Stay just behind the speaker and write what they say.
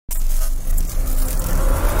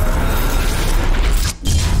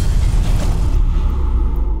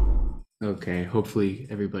okay. Hopefully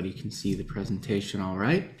everybody can see the presentation all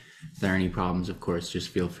right. If there are any problems, of course, just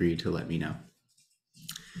feel free to let me know.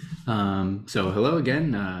 So hello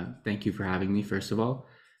again. Thank you for having me, first of all.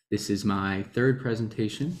 This is my third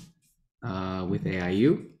presentation with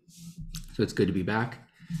AIU, so it's good to be back.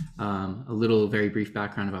 A little very brief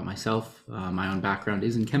background about myself. My own background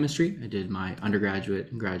is in chemistry. I did my undergraduate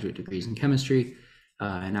and graduate degrees in chemistry.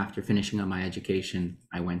 And after finishing up my education,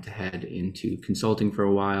 I went ahead into consulting for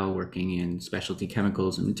a while, working in specialty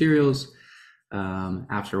chemicals and materials.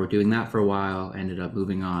 After doing that for a while, I ended up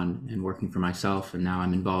moving on and working for myself. And now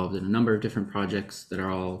I'm involved in a number of different projects that are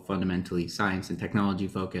all fundamentally science and technology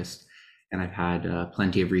focused. And I've had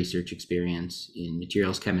plenty of research experience in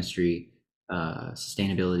materials chemistry,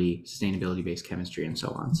 sustainability-based chemistry, and so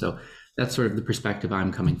on. So that's sort of the perspective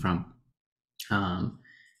I'm coming from.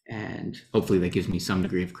 And hopefully that gives me some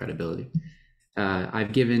degree of credibility.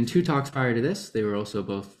 I've given 2 talks prior to this. They were also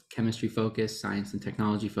both chemistry focused, science and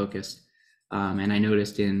technology focused. And I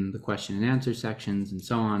noticed in the question and answer sections and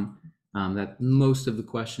so on, that most of the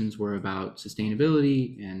questions were about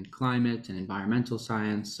sustainability and climate and environmental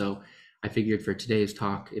science. So I figured for today's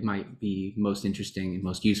talk, it might be most interesting and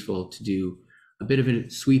most useful to do a bit of a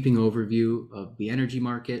sweeping overview of the energy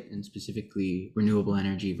market, and specifically renewable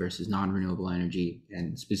energy versus non-renewable energy,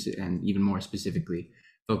 and even more specifically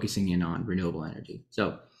focusing in on renewable energy.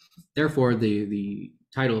 So therefore, the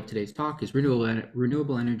title of today's talk is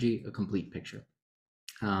Renewable Energy, a Complete Picture.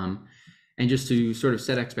 And just to sort of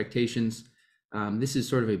set expectations, this is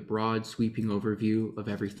sort of a broad sweeping overview of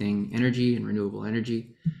everything energy and renewable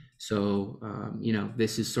energy. So,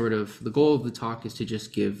 this is sort of the goal of the talk, is to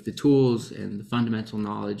just give the tools and the fundamental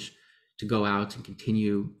knowledge to go out and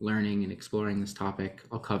continue learning and exploring this topic.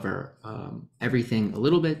 I'll cover everything a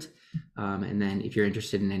little bit. And then if you're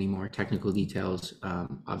interested in any more technical details,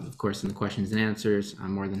 of course, in the questions and answers,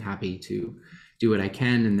 I'm more than happy to do what I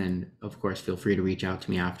can. And then, of course, feel free to reach out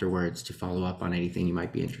to me afterwards to follow up on anything you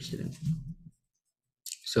might be interested in.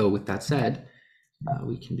 So with that said,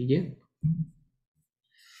 we can begin.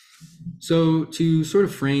 So to sort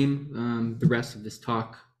of frame the rest of this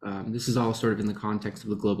talk, this is all sort of in the context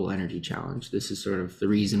of the global energy challenge. This is sort of the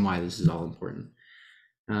reason why this is all important.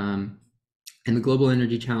 And the global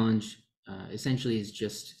energy challenge essentially is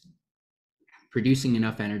just producing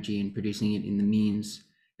enough energy and producing it in the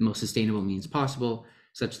most sustainable means possible,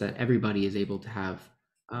 such that everybody is able to have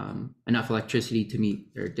enough electricity to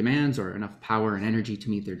meet their demands, or enough power and energy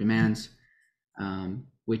to meet their demands,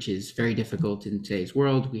 which is very difficult in today's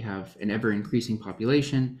world. We have an ever increasing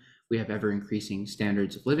population, we have ever increasing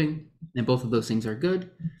standards of living, and both of those things are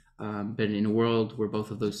good. But in a world where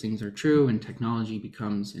both of those things are true and technology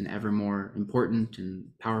becomes an ever more important and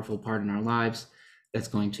powerful part in our lives, that's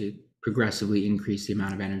going to progressively increase the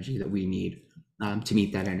amount of energy that we need to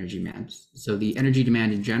meet that energy demand. So the energy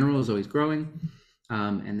demand in general is always growing.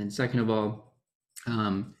 And then second of all,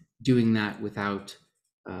 doing that without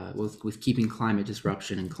with keeping climate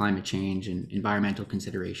disruption and climate change and environmental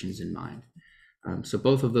considerations in mind. So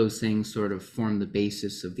both of those things sort of form the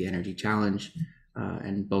basis of the energy challenge,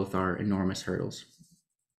 and both are enormous hurdles.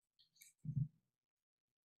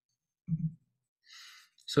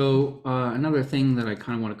 So another thing that I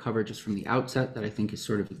kind of want to cover just from the outset that I think is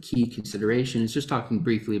sort of a key consideration is just talking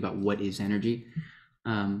briefly about what is energy.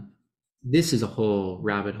 This is a whole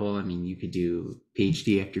rabbit hole. I mean, you could do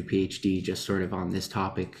PhD after PhD just sort of on this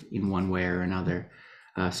topic in one way or another.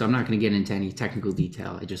 So I'm not going to get into any technical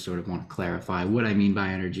detail. I just sort of want to clarify what I mean by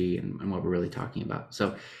energy and what we're really talking about.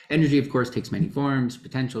 So energy, of course, takes many forms: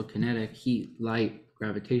 potential, kinetic, heat, light,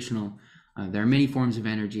 gravitational. There are many forms of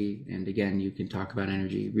energy. And again, you can talk about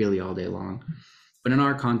energy really all day long. But in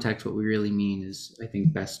our context, what we really mean is, I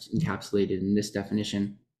think, best encapsulated in this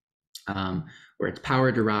definition, where it's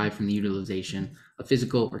power derived from the utilization of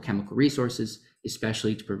physical or chemical resources,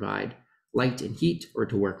 especially to provide light and heat or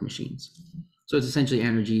to work machines. So it's essentially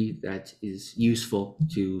energy that is useful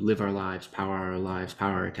to live our lives, power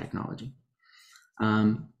our technology.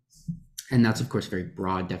 And that's, of course, a very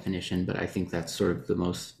broad definition, but I think that's sort of the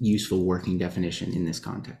most useful working definition in this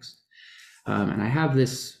context. And I have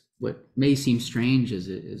this, what may seem strange,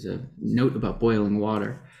 is a note about boiling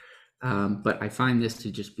water. But I find this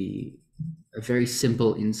to just be a very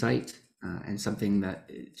simple insight, and something that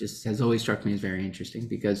just has always struck me as very interesting,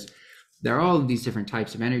 because there are all of these different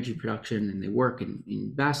types of energy production, and they work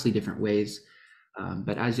in vastly different ways.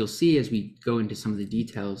 But as you'll see, as we go into some of the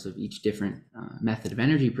details of each different method of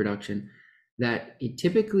energy production, that it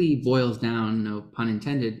typically boils down, no pun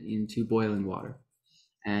intended, into boiling water.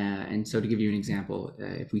 And so to give you an example,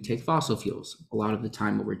 if we take fossil fuels, a lot of the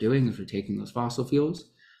time what we're doing is we're taking those fossil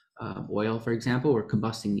fuels, oil, for example, we're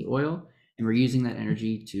combusting the oil, and we're using that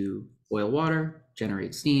energy to boil water,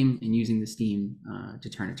 generate steam, and using the steam to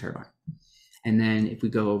turn a turbine. And then if we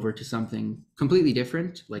go over to something completely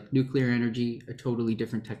different, like nuclear energy, a totally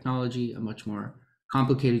different technology, a much more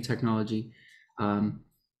complicated technology,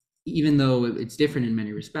 even though it's different in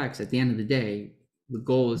many respects, at the end of the day, the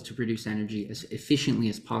goal is to produce energy as efficiently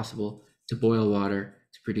as possible, to boil water,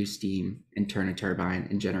 to produce steam, and turn a turbine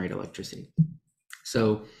and generate electricity.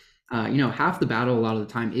 So, half the battle a lot of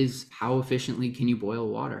the time is how efficiently can you boil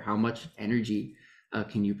water? How much energy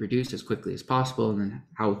can you produce as quickly as possible? And then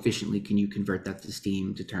how efficiently can you convert that to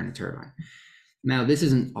steam to turn a turbine? Now, this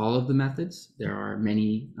isn't all of the methods. There are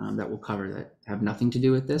many that we'll cover that have nothing to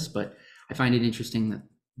do with this, but I find it interesting that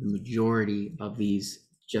the majority of these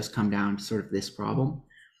just come down to sort of this problem,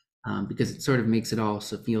 because it sort of makes it all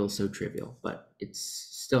feel so trivial, but it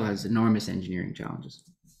still has enormous engineering challenges.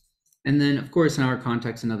 And then, of course, in our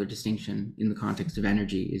context, another distinction in the context of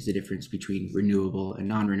energy is the difference between renewable and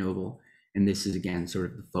non-renewable. And this is, again, sort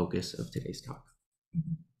of the focus of today's talk.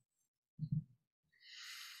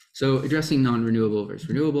 So addressing non-renewable versus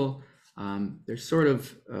renewable, they're sort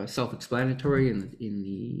of self-explanatory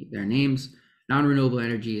in their names. Non-renewable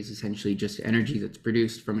energy is essentially just energy that's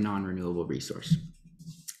produced from a non-renewable resource.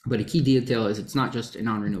 But a key detail is it's not just a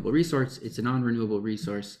non-renewable resource, it's a non-renewable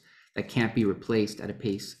resource that can't be replaced at a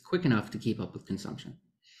pace quick enough to keep up with consumption.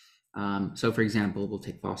 So for example, we'll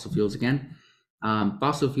take fossil fuels again.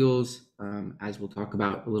 Fossil fuels, as we'll talk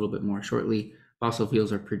about a little bit more shortly, fossil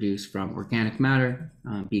fuels are produced from organic matter,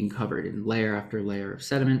 being covered in layer after layer of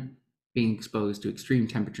sediment, being exposed to extreme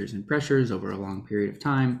temperatures and pressures over a long period of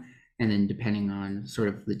time, and then depending on sort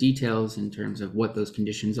of the details in terms of what those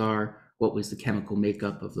conditions are, what was the chemical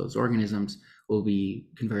makeup of those organisms, will be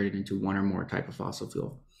converted into one or more type of fossil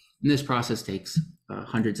fuel. And this process takes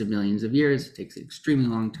hundreds of millions of years. It takes an extremely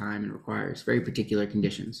long time and requires very particular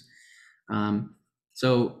conditions.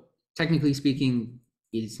 So technically speaking,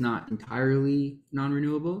 it's not entirely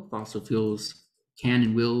non-renewable. Fossil fuels can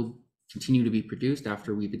and will continue to be produced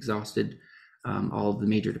after we've exhausted all of the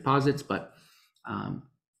major deposits, but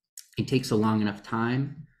it takes a long enough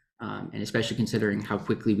time, and especially considering how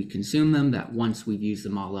quickly we consume them, that once we've used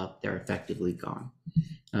them all up, they're effectively gone.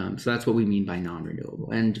 So that's what we mean by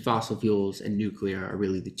non-renewable. And fossil fuels and nuclear are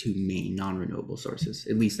really the two main non-renewable sources,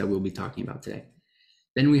 at least that we'll be talking about today.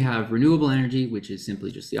 Then we have renewable energy, which is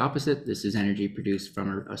simply just the opposite. This is energy produced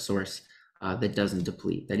from a source that doesn't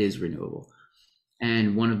deplete, that is renewable.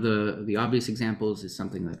 And one of the obvious examples is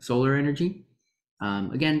something like solar energy.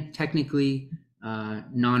 Again, technically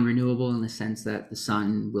non-renewable in the sense that the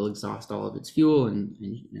sun will exhaust all of its fuel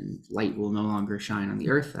and light will no longer shine on the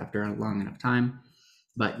earth after a long enough time.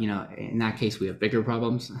 But in that case, we have bigger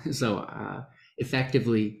problems. So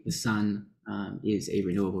effectively, the sun is a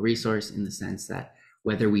renewable resource in the sense that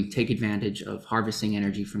whether we take advantage of harvesting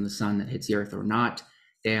energy from the sun that hits the earth or not,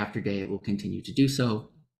 day after day, it will continue to do so.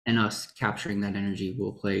 And us capturing that energy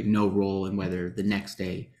will play no role in whether the next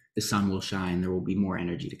day the sun will shine, there will be more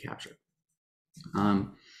energy to capture.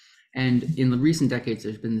 And in the recent decades,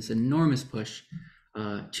 there's been this enormous push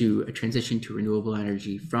to a transition to renewable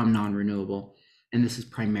energy from non-renewable. And this is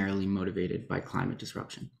primarily motivated by climate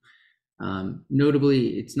disruption.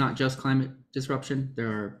 Notably, it's not just climate disruption. There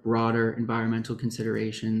are broader environmental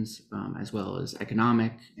considerations, as well as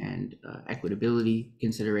economic and equitability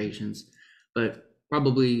considerations. But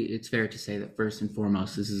probably it's fair to say that first and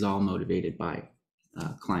foremost, this is all motivated by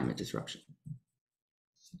climate disruption.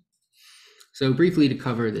 So briefly to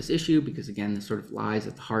cover this issue, because again, this sort of lies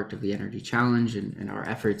at the heart of the energy challenge and our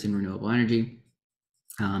efforts in renewable energy.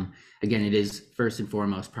 Again, it is first and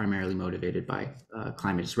foremost primarily motivated by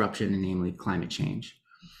climate disruption, and namely climate change.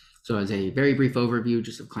 So as a very brief overview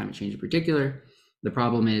just of climate change in particular, the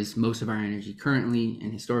problem is most of our energy currently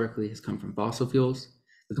and historically has come from fossil fuels.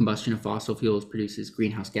 The combustion of fossil fuels produces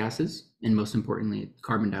greenhouse gases, and most importantly,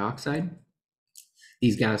 carbon dioxide.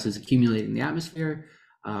 These gases accumulate in the atmosphere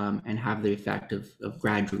and have the effect of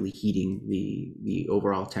gradually heating the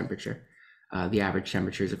overall temperature, the average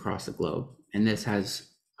temperatures across the globe. And this has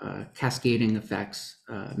cascading effects,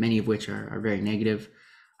 many of which are very negative.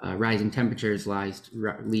 Rising temperatures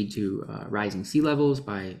lead to rising sea levels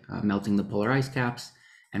by melting the polar ice caps,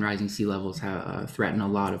 and rising sea levels threaten a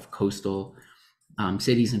lot of coastal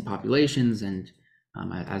cities and populations. And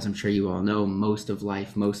as I'm sure you all know, most of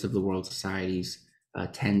the world's societies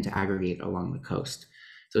tend to aggregate along the coast.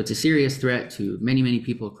 So it's a serious threat to many, many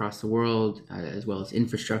people across the world, as well as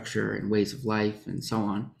infrastructure and ways of life and so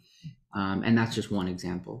on. And that's just one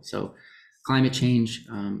example. So climate change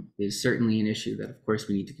is certainly an issue that, of course,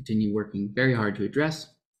 we need to continue working very hard to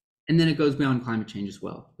address. And then it goes beyond climate change as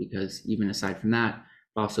well, because even aside from that,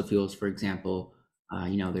 fossil fuels, for example.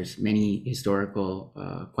 There's many historical,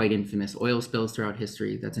 quite infamous oil spills throughout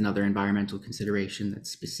history. That's another environmental consideration that's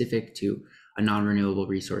specific to a non-renewable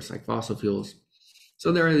resource like fossil fuels.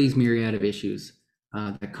 So there are these myriad of issues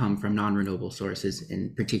that come from non-renewable sources,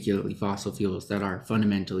 and particularly fossil fuels that are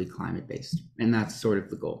fundamentally climate-based, and that's sort of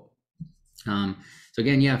the goal. So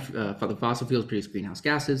again, the fossil fuels produce greenhouse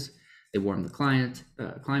gases. They warm the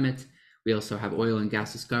climate. We also have oil and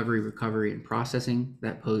gas discovery, recovery, and processing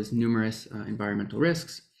that pose numerous environmental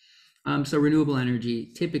risks. So renewable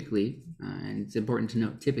energy typically, and it's important to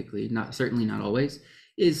note typically, certainly not always,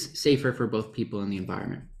 is safer for both people and the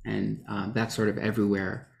environment. And that's sort of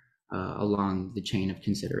everywhere along the chain of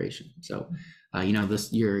consideration. So,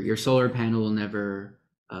 your solar panel will never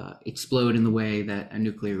explode in the way that a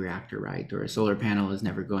nuclear reactor, right? Or a solar panel is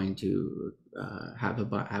never going to have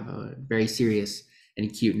a very serious and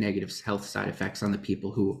acute negative health side effects on the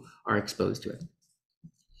people who are exposed to it.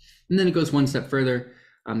 And then it goes one step further.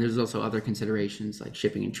 There's also other considerations like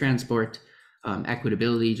shipping and transport,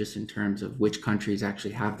 equitability, just in terms of which countries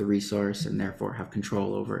actually have the resource and therefore have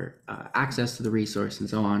control over access to the resource and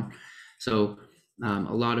so on. So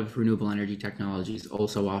a lot of renewable energy technologies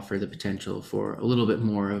also offer the potential for a little bit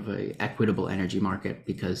more of an equitable energy market,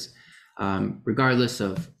 because regardless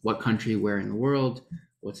of what country, where in the world,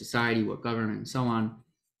 what society, what government, and so on,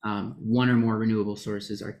 one or more renewable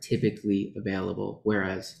sources are typically available,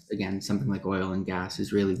 whereas, again, something like oil and gas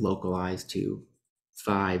is really localized to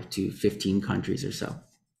 5 to 15 countries or so.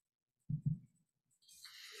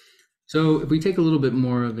 So if we take a little bit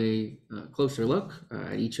more of a closer look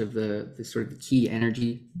at each of the sort of key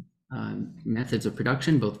energy methods of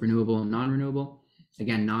production, both renewable and non-renewable.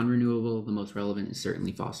 Again, non-renewable, the most relevant is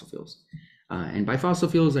certainly fossil fuels. And by fossil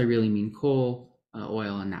fuels, I really mean coal,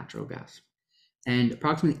 oil, and natural gas. And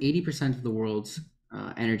approximately 80% of the world's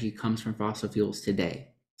energy comes from fossil fuels today.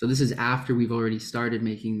 So this is after we've already started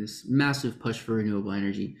making this massive push for renewable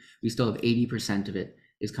energy. We still have 80% of it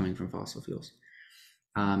is coming from fossil fuels.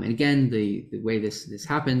 And again, the way this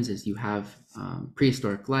happens is you have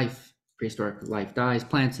prehistoric life. Prehistoric life dies,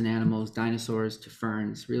 plants and animals, dinosaurs to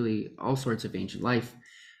ferns, really all sorts of ancient life.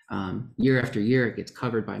 Year after year, it gets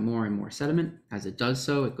covered by more and more sediment. As it does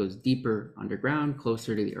so, it goes deeper underground,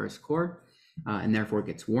 closer to the Earth's core, and therefore it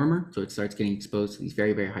gets warmer. So it starts getting exposed to these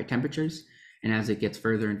very, very high temperatures. And as it gets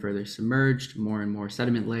further and further submerged, more and more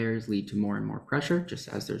sediment layers lead to more and more pressure, just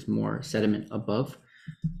as there's more sediment above.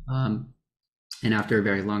 And after a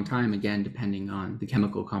very long time, again, depending on the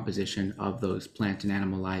chemical composition of those plant and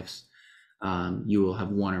animal lives, you will have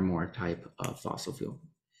one or more type of fossil fuel.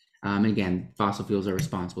 Again, fossil fuels are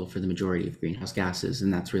responsible for the majority of greenhouse gases,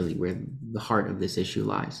 and that's really where the heart of this issue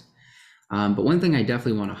lies. But one thing I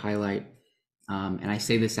definitely want to highlight, and I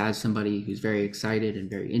say this as somebody who's very excited and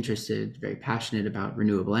very interested, very passionate about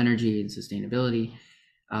renewable energy and sustainability,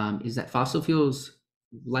 is that fossil fuels,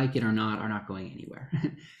 like it or not, are not going anywhere.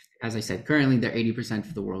 As I said, currently they're 80%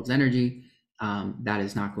 of the world's energy. That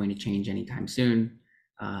is not going to change anytime soon.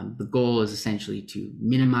 The goal is essentially to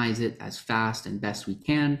minimize it as fast and best we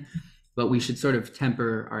can, but we should sort of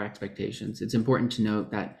temper our expectations. It's important to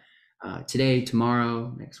note that today,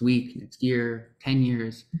 tomorrow, next week, next year, 10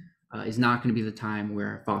 years, is not going to be the time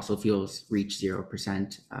where fossil fuels reach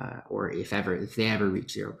 0%, or if they ever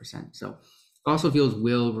reach 0%. So fossil fuels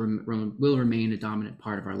will remain a dominant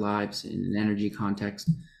part of our lives in an energy context.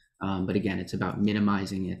 But again, it's about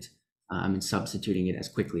minimizing it and substituting it as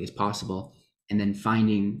quickly as possible, and then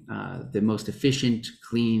finding the most efficient,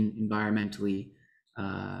 clean, environmentally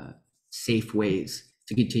safe ways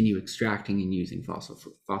to continue extracting and using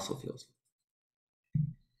fossil fuels.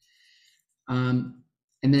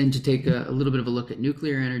 And then to take a little bit of a look at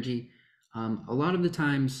nuclear energy, a lot of the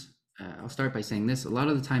times, I'll start by saying this, a lot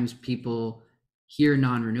of the times people hear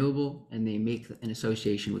non-renewable and they make an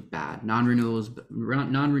association with bad. Non-renewable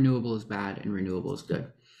is bad and renewable is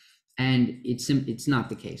good. And it's not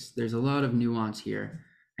the case. There's a lot of nuance here,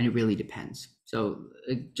 and it really depends. So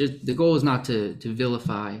just the goal is not to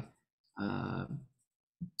vilify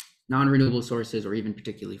non-renewable sources or even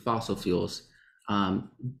particularly fossil fuels.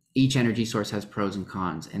 Each energy source has pros and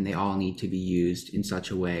cons, and they all need to be used in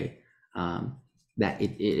such a way that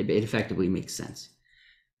it effectively makes sense.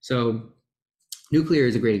 So nuclear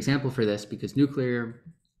is a great example for this, because nuclear,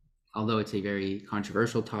 although it's a very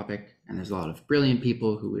controversial topic, and there's a lot of brilliant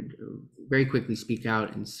people who would very quickly speak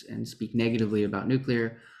out and speak negatively about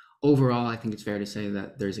nuclear, overall, I think it's fair to say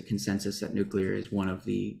that there's a consensus that nuclear is one of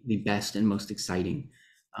the best and most exciting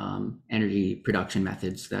energy production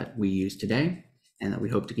methods that we use today, and that we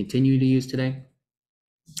hope to continue to use today.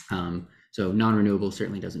 So non-renewable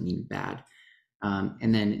certainly doesn't mean bad.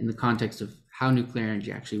 And then in the context of how nuclear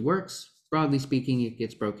energy actually works. Broadly speaking, it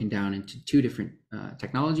gets broken down into two different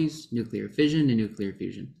technologies: nuclear fission and nuclear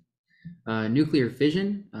fusion. Nuclear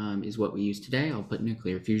fission is what we use today. I'll put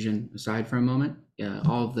nuclear fusion aside for a moment.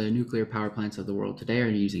 All of the nuclear power plants of the world today are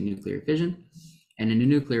using nuclear fission. And in a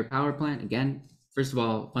nuclear power plant, again, first of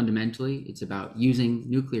all, fundamentally, it's about using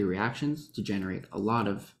nuclear reactions to generate a lot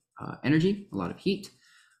of energy, a lot of heat,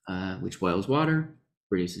 which boils water,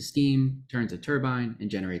 produces steam, turns a turbine, and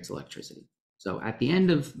generates electricity. So at the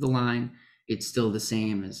end of the line, it's still the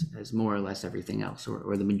same as more or less everything else,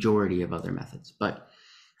 or the majority of other methods. But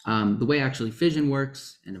the way actually fission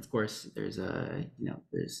works, and of course, there's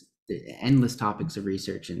endless topics of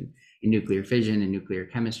research in nuclear fission and nuclear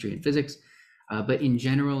chemistry and physics. But in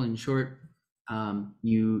general, in short,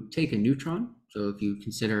 you take a neutron. So if you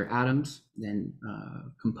consider atoms, then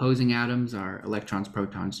composing atoms are electrons,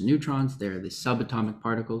 protons, and neutrons. They're the subatomic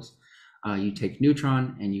particles. You take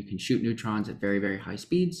neutron and you can shoot neutrons at very, very high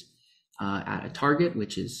speeds at a target,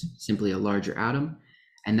 which is simply a larger atom.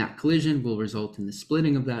 And that collision will result in the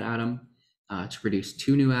splitting of that atom to produce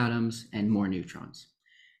two new atoms and more neutrons.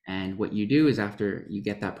 And what you do is, after you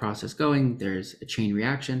get that process going, there's a chain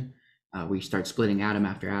reaction where you start splitting atom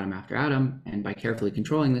after atom after atom. And by carefully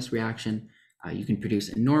controlling this reaction, you can produce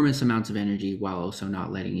enormous amounts of energy while also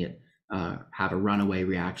not letting it have a runaway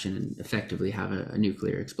reaction and effectively have a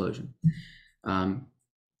nuclear explosion.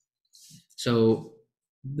 So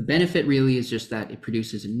the benefit really is just that it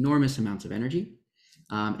produces enormous amounts of energy.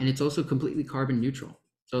 And it's also completely carbon neutral.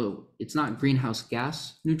 So it's not greenhouse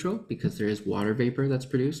gas neutral because there is water vapor that's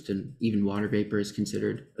produced, and even water vapor is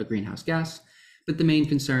considered a greenhouse gas. But the main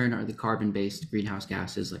concern are the carbon-based greenhouse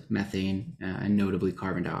gases like methane and notably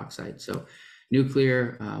carbon dioxide. So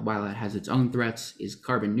nuclear, while it has its own threats, is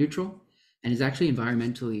carbon neutral and is actually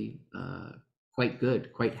environmentally quite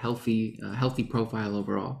good, quite healthy profile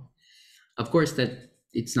overall. Of course, that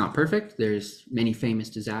it's not perfect. There's many famous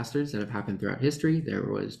disasters that have happened throughout history. There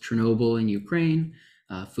was Chernobyl in Ukraine,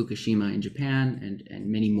 Fukushima in Japan, and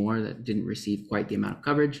many more that didn't receive quite the amount of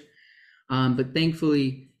coverage. But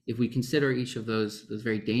thankfully, if we consider each of those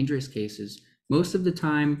very dangerous cases, most of the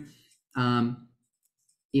time,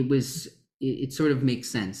 it sort of makes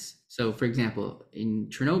sense. So for example, in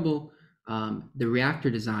Chernobyl, the reactor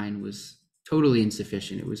design was totally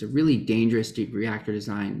insufficient. It was a really dangerous reactor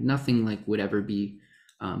design. Nothing like would ever be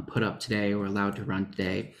put up today or allowed to run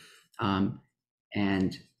today,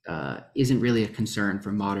 and isn't really a concern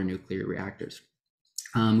for modern nuclear reactors.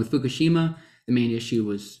 With Fukushima, the main issue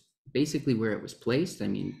was basically where it was placed. I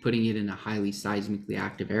mean, putting it in a highly seismically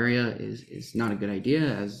active area is not a good idea,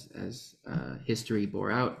 as history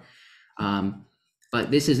bore out.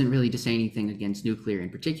 But this isn't really to say anything against nuclear in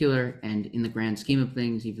particular. And in the grand scheme of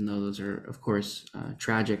things, even though those are, of course,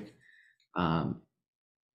 tragic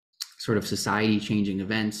sort of society-changing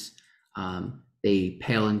events, they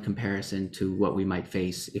pale in comparison to what we might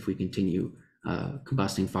face if we continue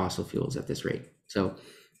combusting fossil fuels at this rate. So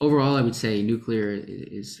overall, I would say nuclear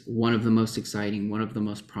is one of the most exciting, one of the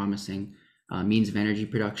most promising means of energy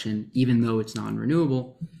production, even though it's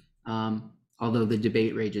non-renewable, although the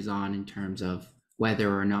debate rages on in terms of whether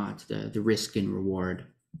or not the risk and reward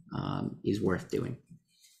is worth doing.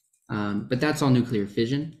 But that's all nuclear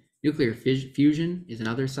fission. Nuclear fusion is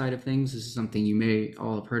another side of things. This is something you may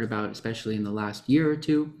all have heard about, especially in the last year or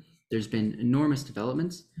two. There's been enormous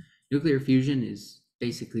developments. Nuclear fusion is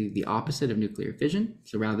basically the opposite of nuclear fission.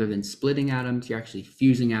 So rather than splitting atoms, you're actually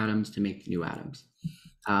fusing atoms to make new atoms.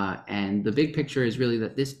 And the big picture is really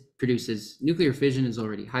that this produces, nuclear fission is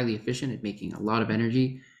already highly efficient at making a lot of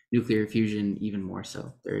energy. Nuclear fusion even more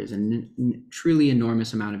so. There is a truly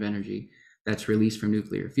enormous amount of energy that's released from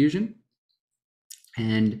nuclear fusion.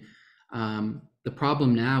 And the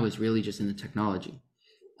problem now is really just in the technology.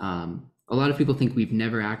 A lot of people think we've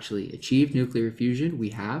never actually achieved nuclear fusion. We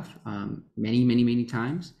have many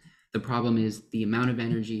times. The problem is the amount of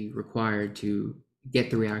energy required to get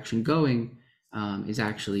the reaction going is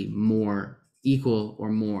actually more equal or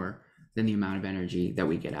more than the amount of energy that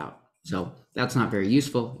we get out. So that's not very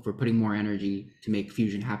useful. If we're putting more energy to make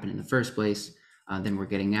fusion happen in the first place than we're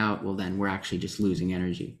getting out, well, then we're actually just losing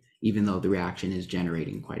energy, even though the reaction is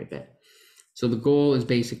generating quite a bit. So the goal is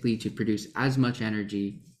basically to produce as much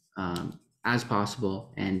energy as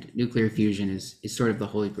possible, and nuclear fusion is sort of the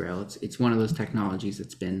holy grail. It's one of those technologies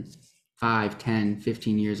that's been 5, 10,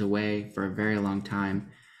 15 years away for a very long time,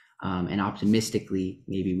 and optimistically,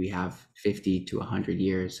 maybe we have 50 to 100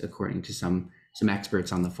 years, according to some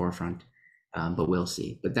experts on the forefront, but we'll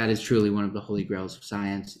see. But that is truly one of the holy grails of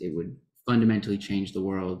science. It would fundamentally change the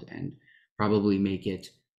world and probably make it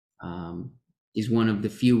is one of the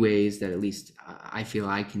few ways that at least I feel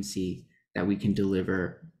I can see that we can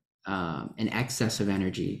deliver an excess of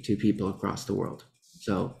energy to people across the world.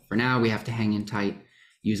 So for now, we have to hang in tight,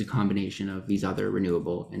 use a combination of these other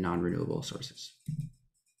renewable and non-renewable sources.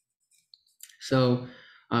 So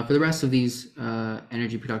for the rest of these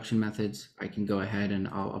energy production methods, I can go ahead and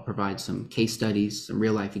I'll provide some case studies, some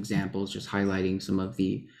real life examples, just highlighting some of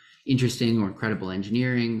the interesting or incredible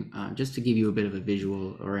engineering, just to give you a bit of a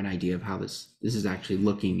visual or an idea of how this is actually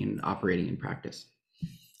looking and operating in practice.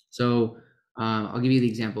 So I'll give you the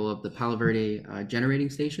example of the Palo Verde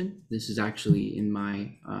generating station. This is actually in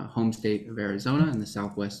my home state of Arizona in the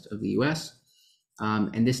southwest of the US.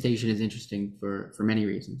 And this station is interesting for many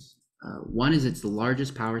reasons. One is it's the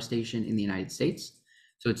largest power station in the United States.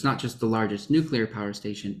 So it's not just the largest nuclear power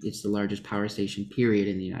station, it's the largest power station period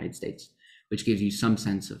in the United States, which gives you some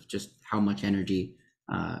sense of just how much energy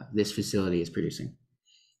this facility is producing.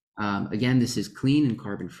 Again, this is clean and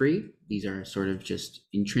carbon free. These are sort of just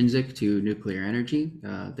intrinsic to nuclear energy.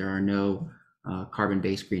 There are no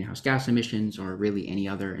carbon-based greenhouse gas emissions or really any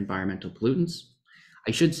other environmental pollutants.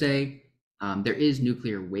 I should say there is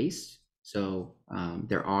nuclear waste. So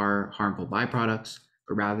there are harmful byproducts,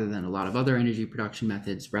 but rather than a lot of other energy production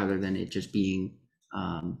methods, rather than it just being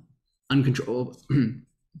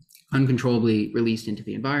uncontrollably released into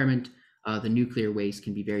the environment, the nuclear waste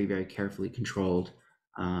can be very, very carefully controlled.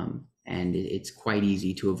 And it's quite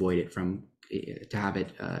easy to avoid it to have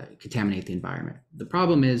it contaminate the environment. The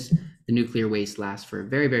problem is the nuclear waste lasts for a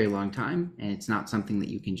very, very long time, and it's not something that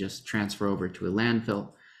you can just transfer over to a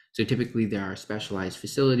landfill. So typically there are specialized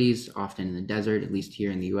facilities, often in the desert, at least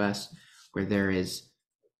here in the US, where there is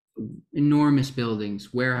enormous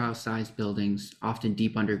buildings, warehouse-sized buildings, often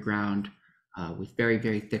deep underground, with very,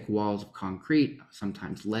 very thick walls of concrete,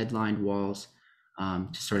 sometimes lead-lined walls,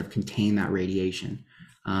 to sort of contain that radiation.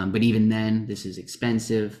 But even then, this is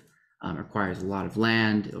expensive, requires a lot of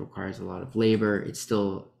land, it requires a lot of labor. It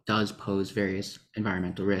still does pose various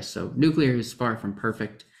environmental risks. So nuclear is far from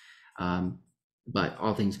perfect, but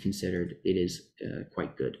all things considered, it is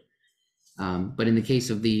quite good. But in the case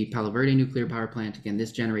of the Palo Verde nuclear power plant, again,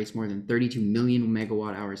 this generates more than 32 million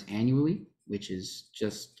megawatt hours annually, which is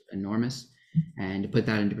just enormous. And to put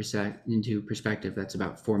that into perspective, that's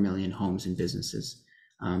about 4 million homes and businesses.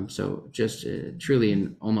 So just truly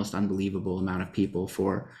an almost unbelievable amount of people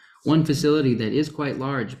for one facility that is quite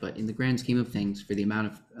large, but in the grand scheme of things, for the amount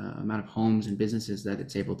of homes and businesses that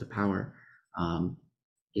it's able to power,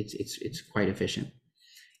 it's quite efficient.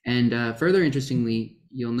 And further interestingly,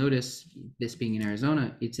 you'll notice this being in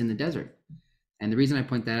Arizona, it's in the desert. And the reason I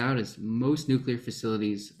point that out is most nuclear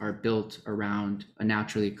facilities are built around a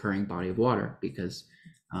naturally occurring body of water, because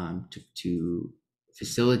to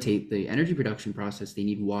facilitate the energy production process, they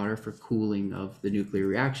need water for cooling of the nuclear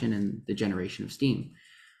reaction and the generation of steam.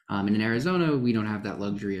 And in Arizona, we don't have that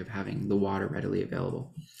luxury of having the water readily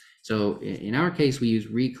available. So in our case, we use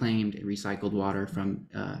reclaimed and recycled water from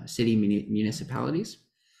city municipalities,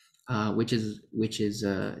 which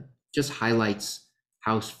just highlights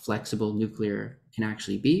how flexible nuclear can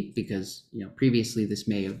actually be, because previously this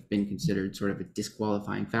may have been considered sort of a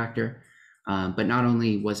disqualifying factor, but not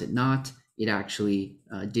only was it not, it actually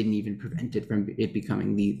didn't even prevent it from it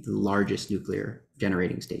becoming the largest nuclear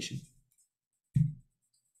generating station.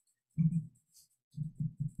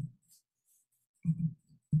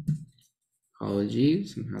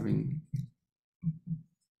 Apologies, I'm having,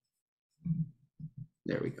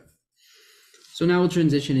 there we go. So now we'll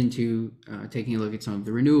transition into taking a look at some of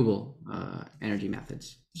the renewable energy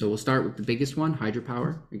methods. So we'll start with the biggest one,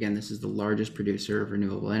 hydropower. Again, this is the largest producer of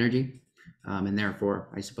renewable energy, and therefore,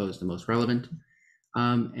 I suppose, the most relevant.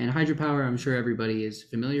 And hydropower, I'm sure everybody is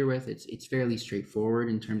familiar with. It's fairly straightforward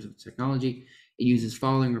in terms of technology. It uses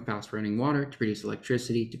falling or fast running water to produce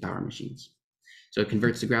electricity to power machines. So it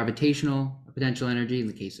converts the gravitational potential energy in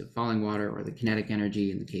the case of falling water, or the kinetic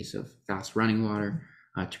energy in the case of fast running water,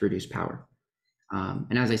 to produce power.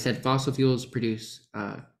 And as I said, fossil fuels produce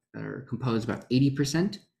or compose about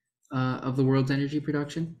 80% of the world's energy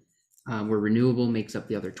production, where renewable makes up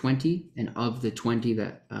the other 20. And of the 20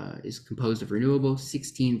 that is composed of renewable,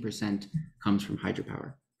 16% comes from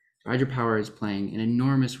hydropower. So hydropower is playing an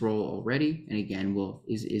enormous role already, and again,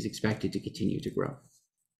 is expected to continue to grow.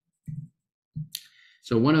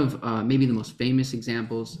 So one of maybe the most famous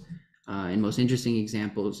examples and most interesting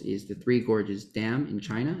examples is the Three Gorges Dam in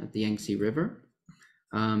China at the Yangtze River.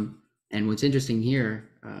 And what's interesting here,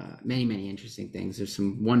 many interesting things. There's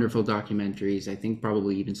some wonderful documentaries, I think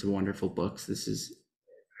probably even some wonderful books.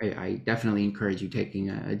 I definitely encourage you taking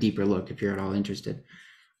a deeper look if you're at all interested.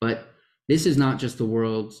 But this is not just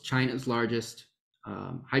China's largest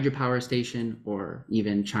hydropower station or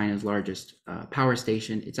even China's largest power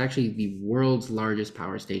station. It's actually the world's largest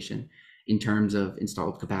power station in terms of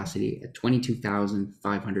installed capacity at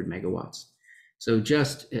 22,500 megawatts. So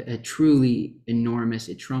just a truly enormous,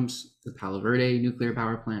 it trumps the Palo Verde nuclear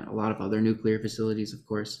power plant, a lot of other nuclear facilities, of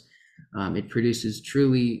course. It produces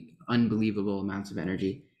truly unbelievable amounts of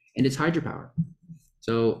energy, and it's hydropower.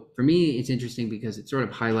 So for me, it's interesting because it sort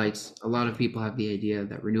of highlights, a lot of people have the idea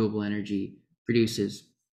that renewable energy produces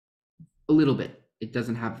a little bit. It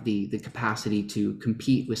doesn't have the capacity to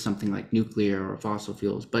compete with something like nuclear or fossil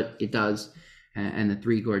fuels, but it does. And the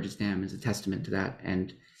Three Gorges Dam is a testament to that.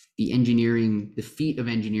 And the engineering, the feat of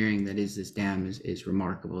engineering that is this dam is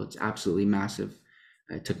remarkable. It's absolutely massive.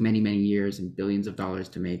 It took many, many years and billions of dollars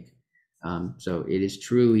to make. So it is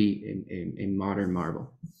truly a modern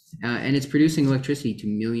marvel. And it's producing electricity to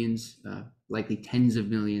millions, likely tens of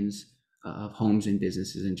millions of homes and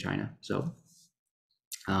businesses in China. So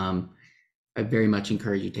I very much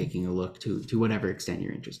encourage you taking a look to whatever extent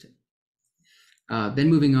you're interested. Then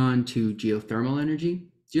moving on to geothermal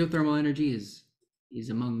energy. Geothermal energy is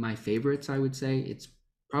among my favorites, I would say. It's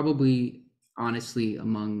probably honestly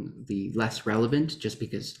among the less relevant, just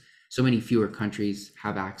because so many fewer countries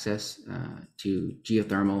have access to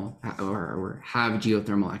geothermal or have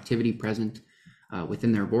geothermal activity present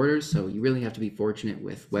within their borders. So you really have to be fortunate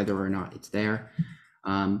with whether or not it's there.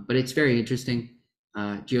 But it's very interesting.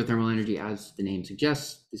 Geothermal energy, as the name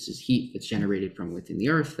suggests, this is heat that's generated from within the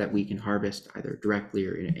earth that we can harvest either directly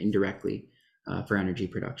or indirectly for energy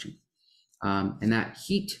production. And that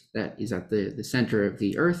heat that is at the center of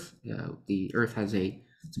the earth has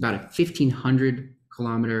it's about a 1,500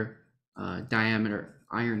 kilometer diameter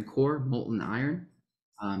iron core, molten iron.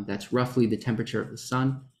 That's roughly the temperature of the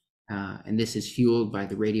sun. And this is fueled by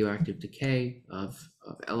the radioactive decay of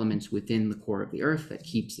elements within the core of the earth that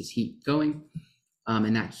keeps this heat going.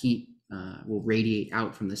 And that heat will radiate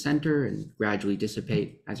out from the center and gradually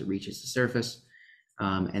dissipate as it reaches the surface.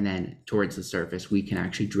 And then towards the surface, we can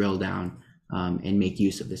actually drill down and make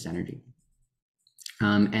use of this energy.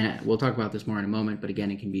 And we'll talk about this more in a moment, but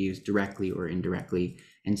again, it can be used directly or indirectly.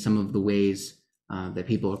 And some of the ways that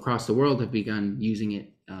people across the world have begun using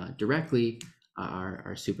it directly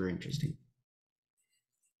are super interesting.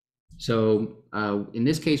 So in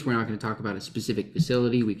this case, we're not going to talk about a specific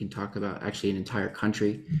facility. We can talk about actually an entire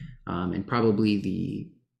country, and probably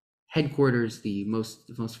the headquarters, the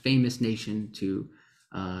most famous nation to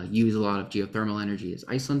use a lot of geothermal energy is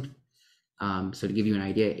Iceland. So to give you an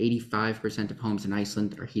idea, 85% of homes in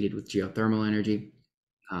Iceland are heated with geothermal energy,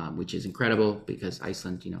 which is incredible because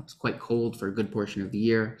Iceland, it's quite cold for a good portion of the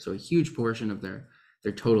year. So a huge portion of their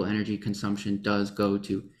total energy consumption does go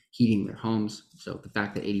to heating their homes. So the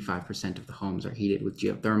fact that 85% of the homes are heated with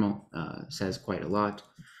geothermal says quite a lot.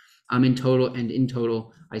 In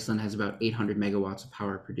total, Iceland has about 800 megawatts of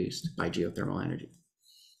power produced by geothermal energy.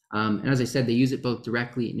 And as I said, they use it both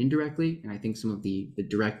directly and indirectly. And I think some of the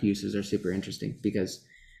direct uses are super interesting because,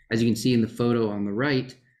 as you can see in the photo on the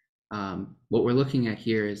right, what we're looking at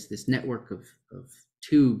here is this network of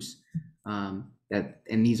tubes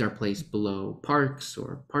and these are placed below parks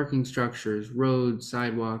or parking structures, roads,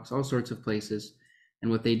 sidewalks, all sorts of places.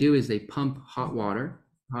 And what they do is they pump hot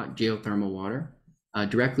geothermal water,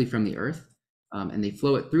 directly from the earth, and they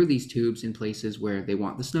flow it through these tubes in places where they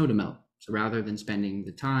want the snow to melt. So rather than spending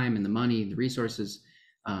the time and the money and the resources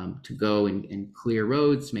to go and clear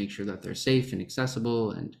roads, make sure that they're safe and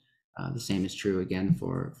accessible, and the same is true again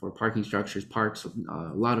for parking structures, parks,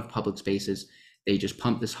 a lot of public spaces. They just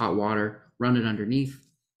pump this hot water, run it underneath.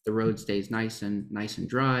 The road stays nice and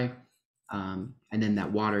dry, and then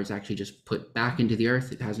that water is actually just put back into the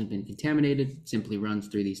earth. It hasn't been contaminated. Simply runs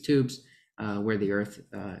through these tubes where the earth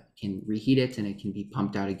can reheat it, and it can be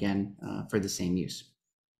pumped out again for the same use.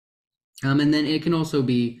 And then it can also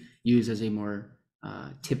be used as a more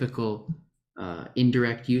typical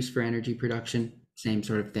indirect use for energy production. Same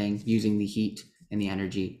sort of thing, using the heat and the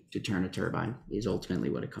energy to turn a turbine is ultimately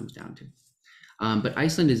what it comes down to. But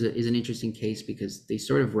Iceland is an interesting case because they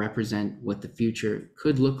sort of represent what the future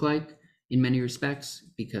could look like in many respects,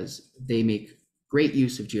 because they make great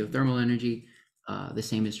use of geothermal energy. The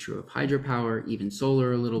same is true of hydropower, even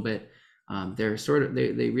solar a little bit.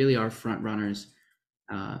 They really are front runners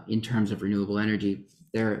in terms of renewable energy.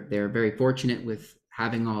 They're very fortunate with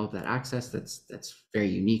having all of that access. That's very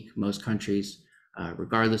unique. Most countries,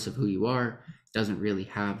 regardless of who you are, doesn't really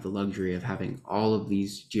have the luxury of having all of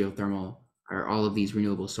these geothermal or all of these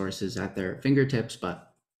renewable sources at their fingertips,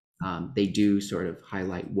 but they do sort of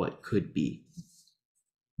highlight what could be.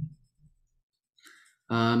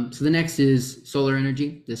 So the next is solar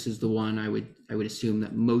energy. This is the one I would assume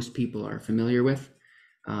that most people are familiar with.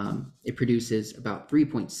 It produces about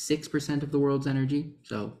 3.6% of the world's energy.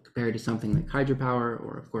 So compared to something like hydropower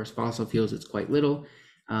or of course fossil fuels, it's quite little.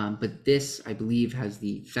 But this, I believe, has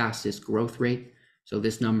the fastest growth rate. So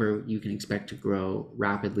this number you can expect to grow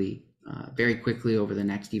rapidly, very quickly over the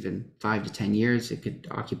next even 5 to 10 years. It could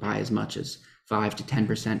occupy as much as 5 to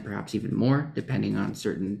 10%, perhaps even more, depending on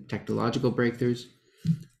certain technological breakthroughs.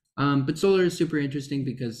 But solar is super interesting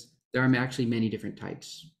because there are actually many different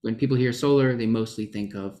types. When people hear solar, they mostly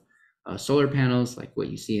think of solar panels, like what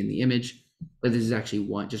you see in the image, but this is actually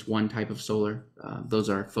just one type of solar. Those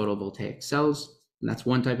are photovoltaic cells, and that's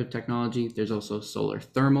one type of technology. There's also solar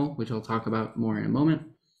thermal, which I'll talk about more in a moment,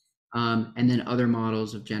 and then other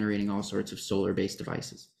models of generating all sorts of solar-based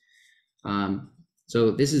devices.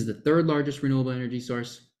 So this is the third largest renewable energy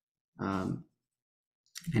source.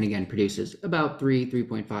 And again, produces about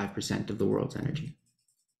 3.5% of the world's energy.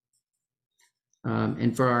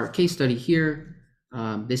 And for our case study here,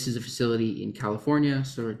 this is a facility in California,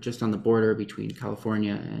 so just on the border between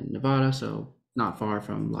California and Nevada, so not far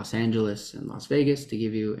from Los Angeles and Las Vegas, to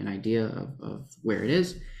give you an idea of where it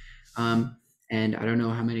is. And I don't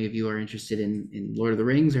know how many of you are interested in Lord of the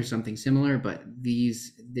Rings or something similar, but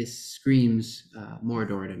this screams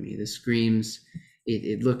Mordor to me. This screams,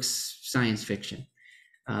 it looks science fiction.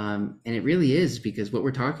 And it really is, because what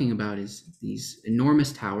we're talking about is these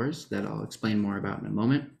enormous towers that I'll explain more about in a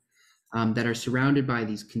moment, that are surrounded by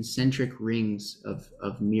these concentric rings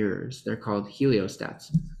of mirrors. They're called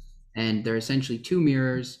heliostats. And they're essentially two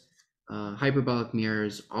mirrors, hyperbolic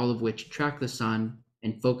mirrors, all of which track the sun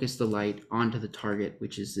and focus the light onto the target,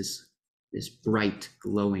 which is this bright,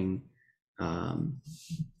 glowing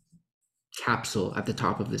capsule at the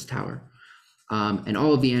top of this tower. And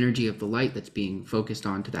all of the energy of the light that's being focused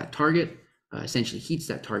onto that target essentially heats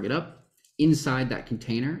that target up. Inside that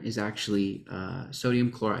container is actually sodium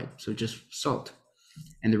chloride, so just salt.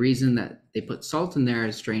 And the reason that they put salt in there,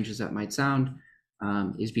 as strange as that might sound,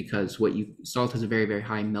 is because salt has a very, very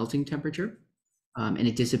high melting temperature, and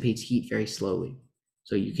it dissipates heat very slowly.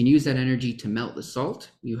 So you can use that energy to melt the salt.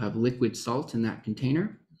 You have liquid salt in that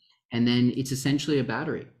container, and then it's essentially a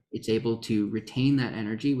battery. It's able to retain that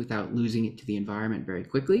energy without losing it to the environment very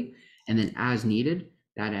quickly. And then as needed,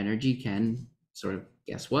 that energy can sort of,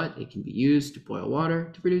 guess what? It can be used to boil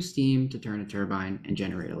water, to produce steam, to turn a turbine and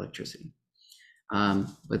generate electricity.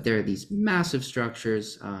 But there are these massive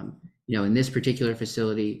structures. In this particular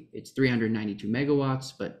facility, it's 392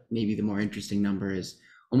 megawatts, but maybe the more interesting number is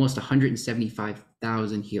almost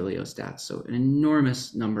 175,000 heliostats. So an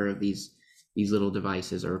enormous number of these little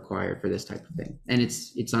devices are required for this type of thing. And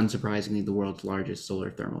it's unsurprisingly the world's largest solar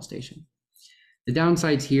thermal station. The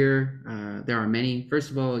downsides here, there are many. First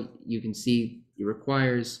of all, you can see it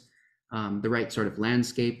requires the right sort of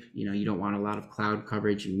landscape. You don't want a lot of cloud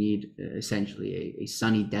coverage. You need essentially a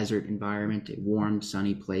sunny desert environment, a warm,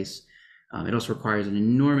 sunny place. It also requires an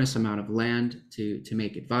enormous amount of land to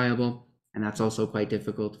make it viable. And that's also quite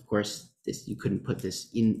difficult. Of course, you couldn't put this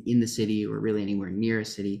in the city or really anywhere near a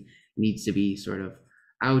city. It needs to be sort of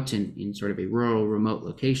out in sort of a rural, remote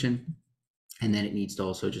location. And then it needs to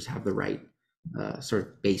also just have the right sort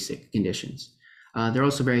of basic conditions. They're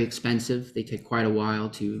also very expensive. They take quite a while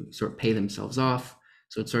to sort of pay themselves off.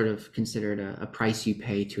 So it's sort of considered a price you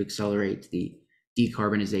pay to accelerate the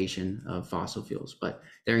decarbonization of fossil fuels. But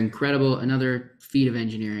they're incredible. Another feat of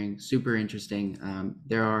engineering, super interesting.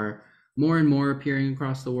 There are more and more appearing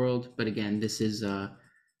across the world. But again, this is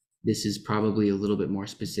probably a little bit more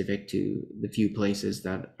specific to the few places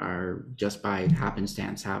that are just by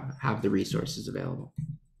happenstance have the resources available.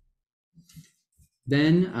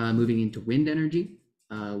 Then moving into wind energy.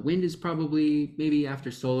 Wind is probably, maybe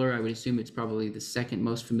after solar, I would assume it's probably the second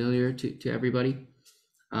most familiar to everybody.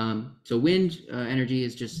 So wind energy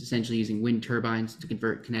is just essentially using wind turbines to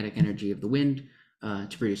convert kinetic energy of the wind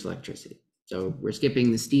to produce electricity. So we're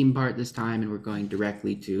skipping the steam part this time, and we're going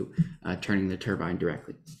directly to turning the turbine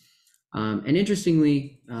directly. And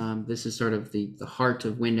interestingly, this is sort of the heart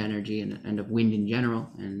of wind energy and of wind in general.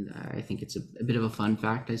 And I think it's a bit of a fun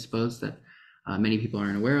fact, I suppose, that many people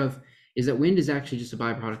aren't aware of, is that wind is actually just a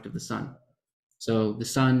byproduct of the sun. So the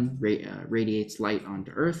sun radiates light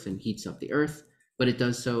onto Earth and heats up the Earth, but it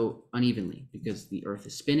does so unevenly because the Earth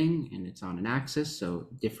is spinning and it's on an axis. So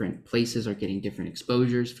different places are getting different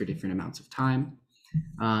exposures for different amounts of time.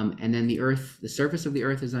 And then the surface of the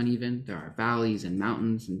Earth is uneven. There are valleys and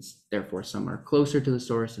mountains, and therefore some are closer to the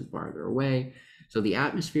source and farther away. So the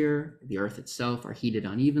atmosphere, the Earth itself, are heated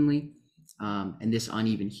unevenly. And this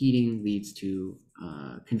uneven heating leads to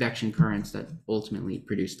convection currents that ultimately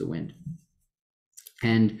produce the wind.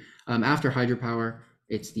 And after hydropower,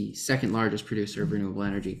 it's the second largest producer of renewable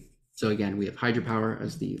energy. So again, we have hydropower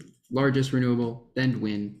as the largest renewable, then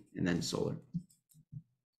wind, and then solar.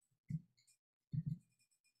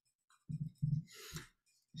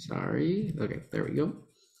 Sorry, okay, there we go.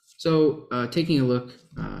 So taking a look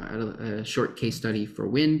at a short case study for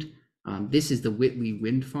wind, this is the Whitley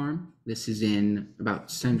Wind Farm. This is in about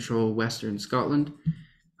central western Scotland.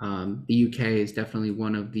 The UK is definitely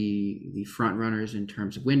one of the front runners in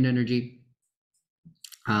terms of wind energy.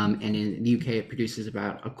 And in the UK, it produces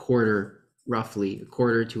about roughly a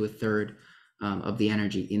quarter to a third of the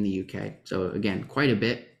energy in the UK. So again, quite a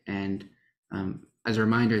bit. And as a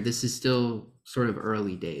reminder, this is still sort of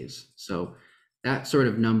early days. So that sort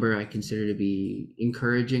of number I consider to be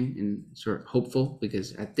encouraging and sort of hopeful,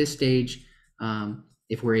 because at this stage,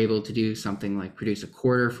 if we're able to do something like produce a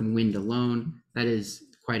quarter from wind alone, that is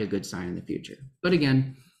quite a good sign in the future. But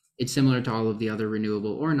again, it's similar to all of the other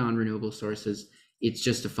renewable or non-renewable sources. It's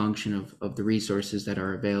just a function of the resources that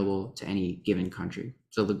are available to any given country.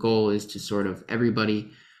 So the goal is to sort of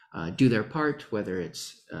everybody do their part, whether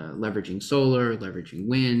it's leveraging solar, leveraging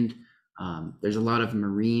wind. There's a lot of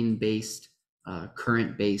marine-based,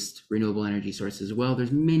 current-based renewable energy sources as well.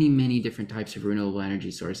 There's many, many different types of renewable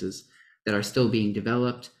energy sources that are still being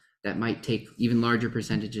developed that might take even larger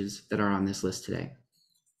percentages that are on this list today.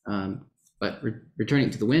 But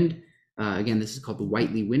returning to the wind, again, this is called the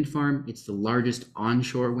Whitley Wind Farm. It's the largest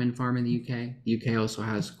onshore wind farm in the UK. The UK also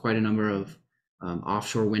has quite a number of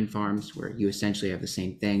offshore wind farms where you essentially have the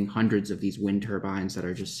same thing, hundreds of these wind turbines that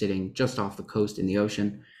are just sitting just off the coast in the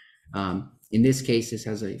ocean. In this case, this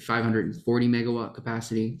has a 540 megawatt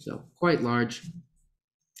capacity, so quite large.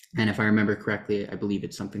 And if I remember correctly, I believe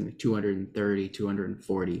it's something like 230,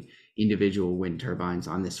 240 individual wind turbines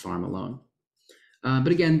on this farm alone.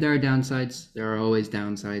 But again, there are downsides. There are always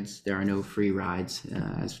downsides. There are no free rides,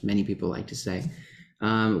 as many people like to say.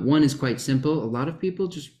 One is quite simple. A lot of people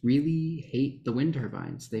just really hate the wind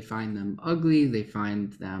turbines. They find them ugly. They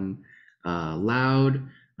find them loud.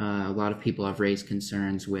 A lot of people have raised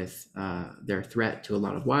concerns with their threat to a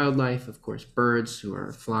lot of wildlife, of course, birds who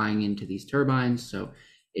are flying into these turbines. So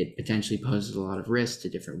it potentially poses a lot of risk to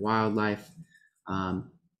different wildlife.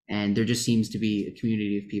 And there just seems to be a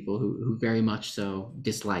community of people who very much so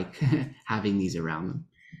dislike having these around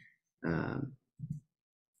them.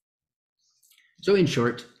 So in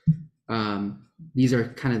short, these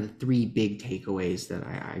are kind of the three big takeaways that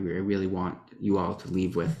I really want you all to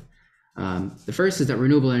leave with. The first is that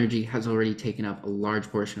renewable energy has already taken up a large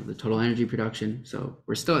portion of the total energy production. So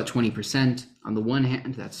we're still at 20%. On the one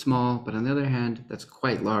hand, that's small, but on the other hand, that's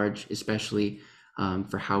quite large, especially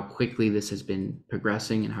for how quickly this has been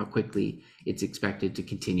progressing and how quickly it's expected to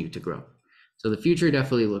continue to grow. So the future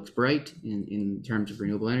definitely looks bright in terms of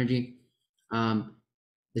renewable energy.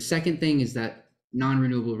 The second thing is that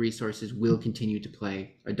non-renewable resources will continue to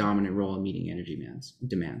play a dominant role in meeting energy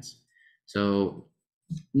demands. So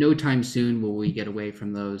no time soon will we get away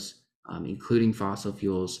from those, including fossil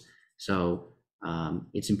fuels. So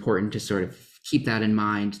it's important to sort of keep that in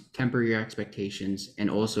mind, temper your expectations,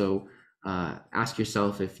 and also ask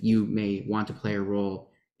yourself if you may want to play a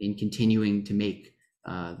role in continuing to make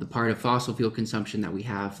the part of fossil fuel consumption that we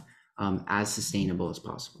have as sustainable as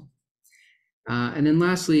possible. And then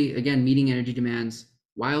lastly, again, meeting energy demands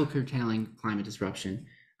while curtailing climate disruption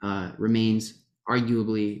remains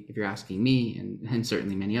arguably, if you're asking me, and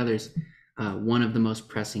certainly many others, one of the most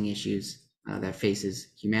pressing issues that faces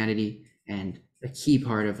humanity, and a key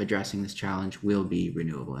part of addressing this challenge will be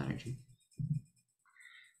renewable energy.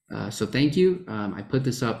 So thank you. I put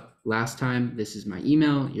this up last time. This is my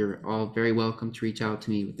email. You're all very welcome to reach out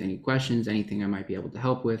to me with any questions, anything I might be able to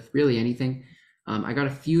help with, really anything. I got a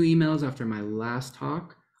few emails after my last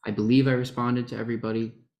talk. I believe I responded to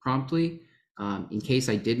everybody promptly. In case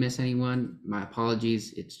I did miss anyone, my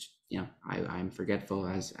apologies. It's, I'm forgetful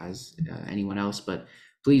as anyone else, but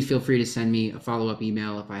please feel free to send me a follow-up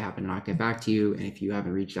email if I happen to not get back to you. And if you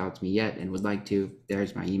haven't reached out to me yet and would like to,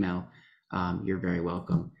 there's my email. You're very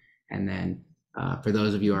welcome. And then for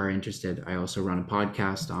those of you who are interested, I also run a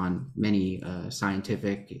podcast on many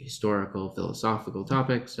scientific, historical, philosophical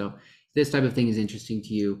topics. So if this type of thing is interesting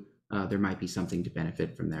to you, there might be something to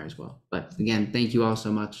benefit from there as well. But again, thank you all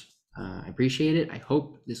so much. I appreciate it. I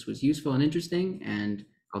hope this was useful and interesting, and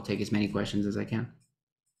I'll take as many questions as I can.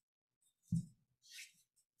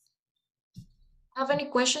 Have any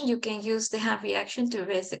question, you can use the hand reaction to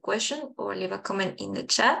raise the question or leave a comment in the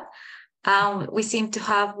chat. We seem to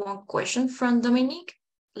have one question from Dominique.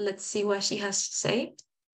 Let's see what she has to say.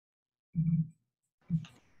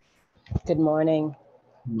 Good morning.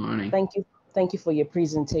 Good morning. Thank you for your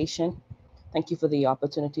presentation. Thank you for the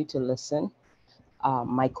opportunity to listen.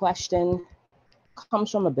 My question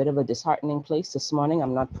comes from a bit of a disheartening place this morning.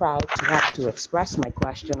 I'm not proud to have to express my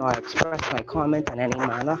question or express my comment in any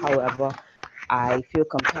manner. However, I feel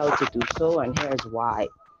compelled to do so, and here's why.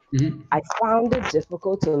 Mhm. I found it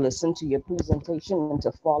difficult to listen to your presentation and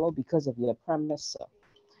to follow because of your premise, sir.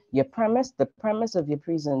 The premise of your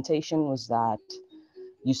presentation was that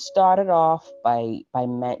you started off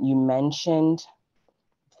you mentioned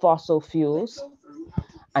fossil fuels.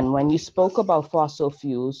 And when you spoke about fossil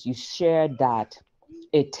fuels, you shared that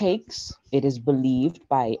it is believed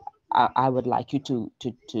by, I would like you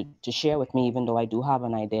to share with me, even though I do have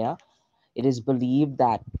an idea. It is believed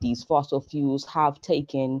that these fossil fuels have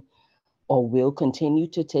taken or will continue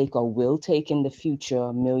to take or will take in the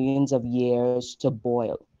future millions of years to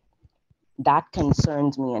boil. That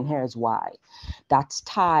concerns me, and here's why. That's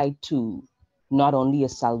tied to not only a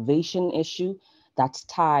salvation issue, that's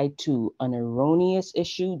tied to an erroneous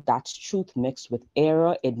issue. That's truth mixed with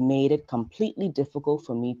error. It made it completely difficult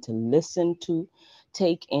for me to listen to,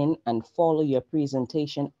 take in, and follow your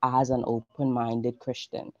presentation as an open-minded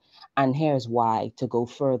Christian. And here's why, to go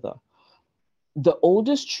further. The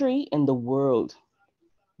oldest tree in the world,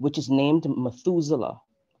 which is named Methuselah,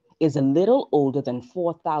 is a little older than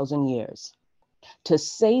 4,000 years. To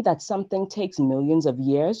say that something takes millions of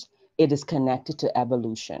years, it is connected to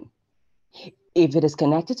evolution. If it is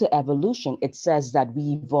connected to evolution, it says that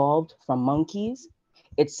we evolved from monkeys.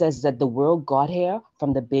 It says that the world got here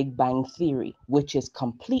from the Big Bang Theory, which is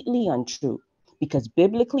completely untrue. Because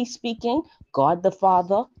biblically speaking, God the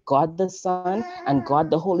Father, God the Son, and God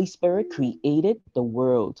the Holy Spirit created the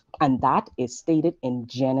world. And that is stated in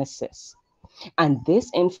Genesis. And this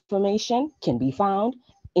information can be found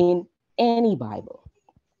in any Bible.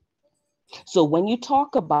 So when you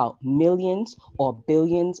talk about millions or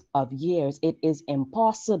billions of years, it is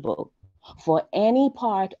impossible for any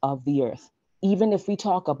part of the earth, even if we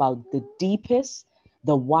talk about the deepest,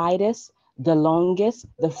 the widest, the longest,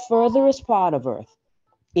 the furthest part of earth,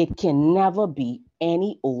 it can never be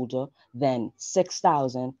any older than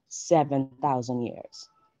 6,000, 7,000 years.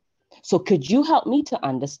 So could you help me to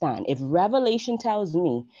understand if Revelation tells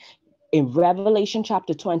me in Revelation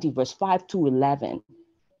chapter 20, verse 5 to 11,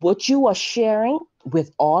 what you are sharing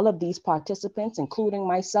with all of these participants, including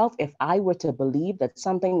myself, if I were to believe that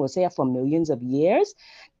something was here for millions of years,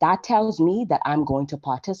 that tells me that I'm going to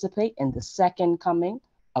participate in the second coming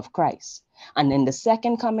of Christ. And in the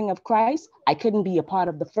second coming of Christ, I couldn't be a part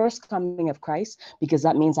of the first coming of Christ because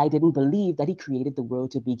that means I didn't believe that he created the world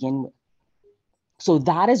to begin with. So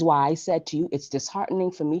that is why I said to you, it's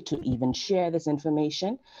disheartening for me to even share this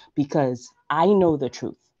information because I know the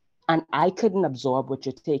truth. And I couldn't absorb what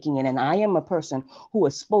you're taking in. And I am a person who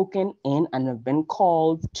has spoken in and have been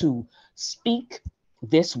called to speak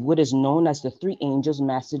this, what is known as the three angels'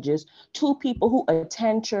 messages, to people who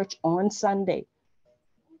attend church on Sunday,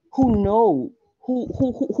 who know,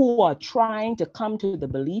 who are trying to come to the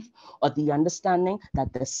belief or the understanding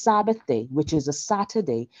that the Sabbath day, which is a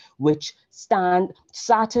Saturday, which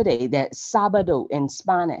Saturday, that Sabado in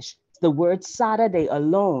Spanish, the word Saturday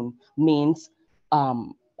alone means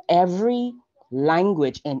every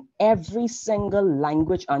language and every single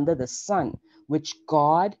language under the sun, which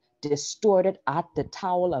God distorted at the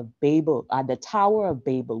Tower of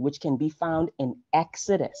Babel, which can be found in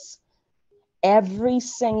Exodus. Every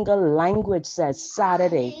single language says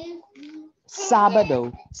Saturday.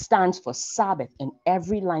 Sabado stands for Sabbath in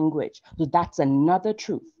every language. So that's another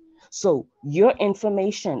truth. So your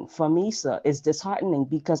information for me, sir, is disheartening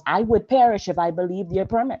because I would perish if I believed your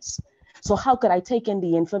premise. So how could I take in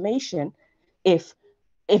the information if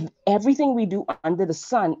everything we do under the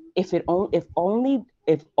sun, if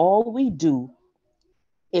all we do,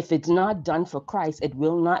 if it's not done for Christ, it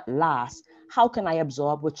will not last. How can I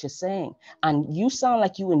absorb what you're saying? And you sound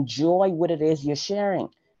like you enjoy what it is you're sharing.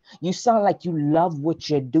 You sound like you love what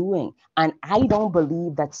you're doing. And I don't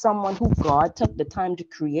believe that someone who God took the time to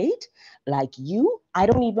create, like you, I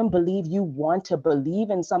don't even believe you want to believe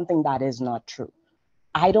in something that is not true.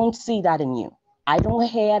 I don't see that in you. I don't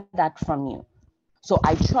hear that from you. So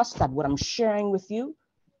I trust that what I'm sharing with you,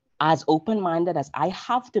 as open-minded as I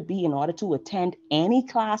have to be in order to attend any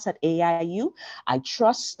class at AIU, I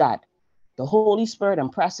trust that the Holy Spirit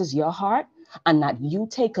impresses your heart and that you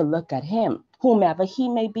take a look at him, whomever he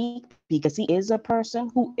may be, because he is a person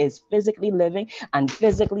who is physically living and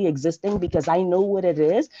physically existing, because I know what it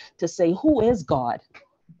is to say, who is God?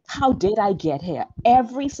 How did I get here?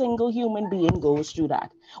 Every single human being goes through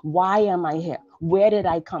that. Why am I here? Where did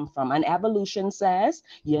I come from? And evolution says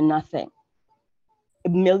you're nothing.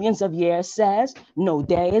 Millions of years says, no,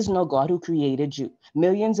 there is no God who created you.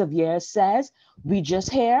 Millions of years says, we just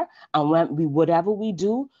here, and when we, whatever we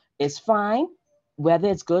do is fine, whether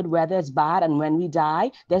it's good, whether it's bad, and when we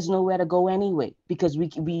die, there's nowhere to go anyway, because we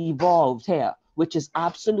evolved here, which is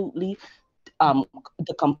absolutely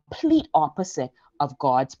the complete opposite of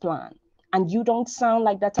God's plan. And you don't sound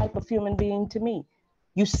like that type of human being to me.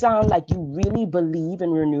 You sound like you really believe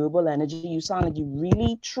in renewable energy. You sound like you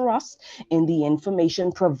really trust in the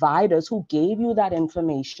information providers who gave you that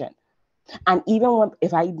information. And even when,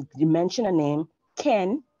 if I mention a name,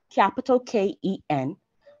 Ken, capital K-E-N,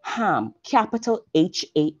 Ham, capital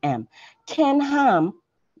H-A-M. Ken Ham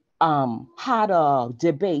had a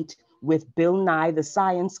debate with Bill Nye, the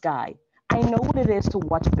science guy. I know what it is to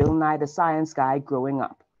watch Bill Nye, the science guy growing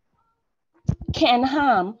up. Ken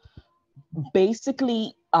Ham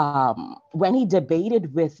basically, when he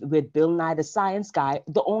debated with Bill Nye, the science guy,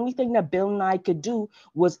 the only thing that Bill Nye could do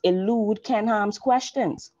was elude Ken Ham's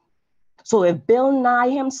questions. So if Bill Nye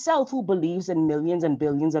himself, who believes in millions and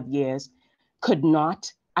billions of years, could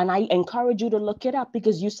not, and I encourage you to look it up,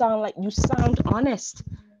 because you sound honest.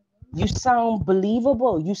 You sound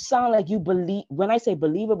believable. You sound like you believe, when I say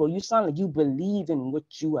believable, you sound like you believe in what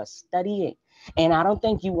you are studying. And I don't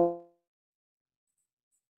think you want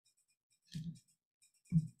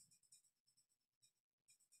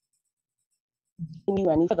you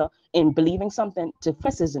any further in believing something to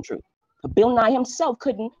this isn't true. Bill Nye himself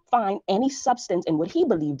couldn't find any substance in what he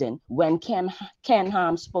believed in when Ken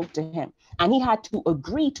Ham spoke to him. And he had to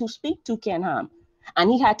agree to speak to Ken Ham.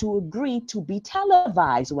 And he had to agree to be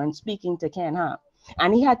televised when speaking to Ken Ham.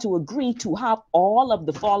 And he had to agree to have all of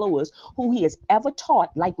the followers who he has ever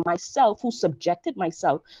taught, like myself, who subjected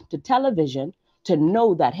myself to television, to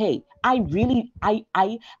know that, hey, I really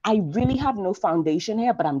have no foundation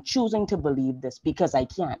here, but I'm choosing to believe this because I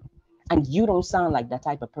can. And you don't sound like that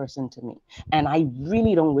type of person to me. And I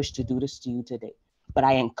really don't wish to do this to you today. But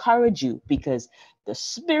I encourage you, because the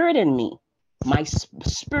spirit in me,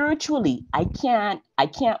 spiritually, I can't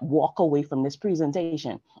walk away from this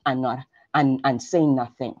presentation and not and say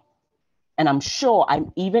nothing. And I'm sure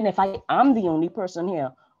even if I'm the only person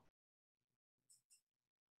here.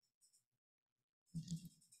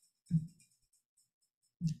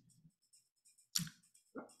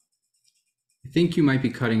 I think you might be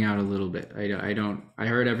cutting out a little bit. I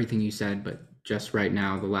heard everything you said, but just right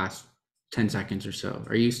now, the last 10 seconds or so.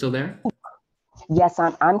 Are you still there? Yes,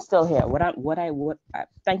 I'm still here.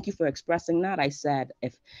 Thank you for expressing that. I said,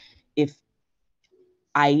 if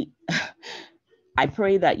I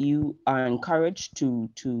pray that you are encouraged to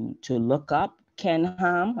look up Ken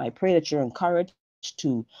Ham. I pray that you're encouraged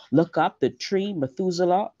to look up the tree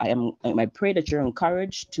Methuselah. I pray that you're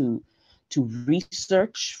encouraged to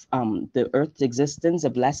research the Earth's existence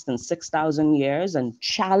of less than 6,000 years and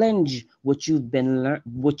challenge what you've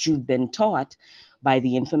been taught by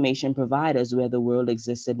the information providers, where the world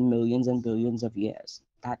existed millions and billions of years.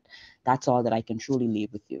 That's all that I can truly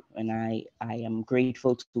leave with you. And I am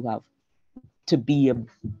grateful to be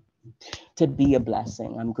a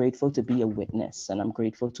blessing. I'm grateful to be a witness, and I'm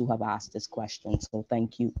grateful to have asked this question. So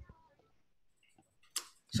thank you.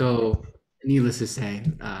 So needless to say,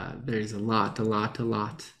 there's a lot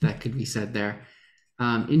that could be said there.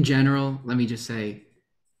 In general, let me just say,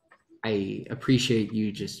 I appreciate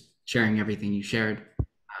you just sharing everything you shared.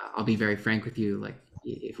 I'll be very frank with you. Like,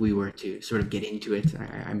 if we were to sort of get into it,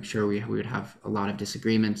 I'm sure we would have a lot of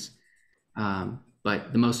disagreements.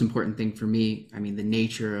 But the most important thing for me, I mean, the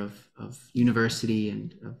nature of university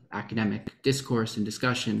and of academic discourse and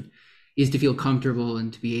discussion is to feel comfortable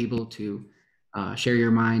and to be able to share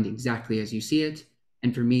your mind exactly as you see it.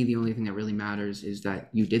 And for me, the only thing that really matters is that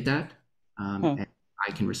you did that. And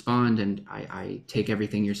I can respond, and I take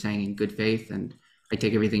everything you're saying in good faith, and I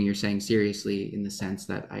take everything you're saying seriously, in the sense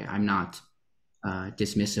that I'm not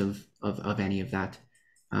dismissive of any of that.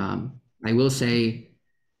 I will say,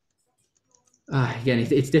 again,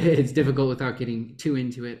 it's difficult without getting too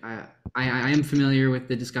into it. I am familiar with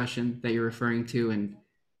the discussion that you're referring to, and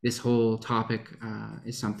this whole topic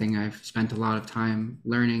is something I've spent a lot of time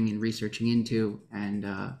learning and researching into. And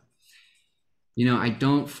I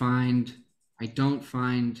don't find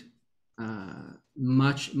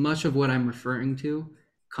much of what I'm referring to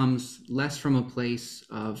comes less from a place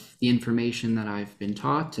of the information that I've been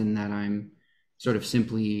taught and that I'm sort of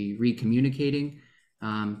simply recommunicating.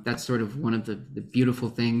 That's sort of one of the beautiful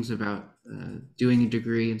things about doing a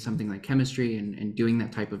degree in something like chemistry and doing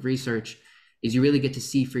that type of research, is you really get to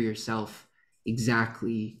see for yourself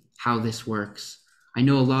exactly how this works. I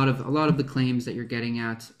know a lot of the claims that you're getting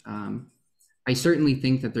at. I certainly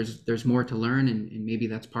think that there's more to learn, and maybe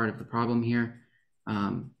that's part of the problem here.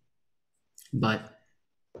 But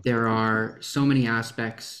there are so many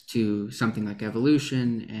aspects to something like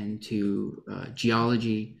evolution and to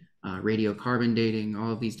geology, radiocarbon dating,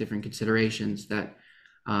 all of these different considerations that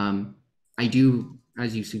I do,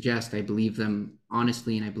 as you suggest, I believe them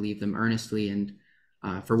honestly and I believe them earnestly. And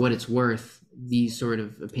for what it's worth, these sort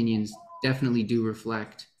of opinions definitely do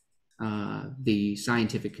reflect the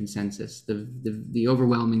scientific consensus. The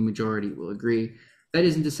overwhelming majority will agree. That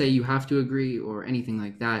isn't to say you have to agree or anything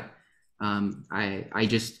like that. I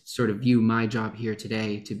just sort of view my job here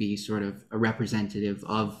today to be sort of a representative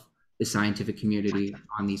of the scientific community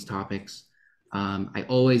on these topics. I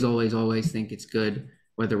always think it's good,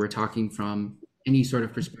 whether we're talking from any sort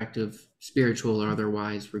of perspective, spiritual or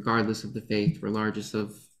otherwise, regardless of the faith, regardless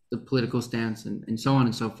of the political stance, and so on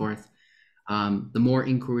and so forth. The more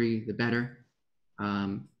inquiry, the better.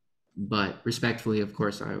 But respectfully, of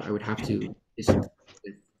course, I would have to disagree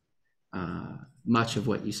with much of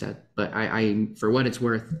what you said. But I for what it's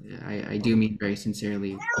worth, I do mean very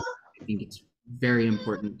sincerely. I think it's very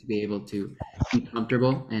important to be able to be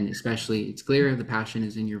comfortable, and especially it's clear the passion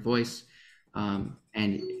is in your voice, and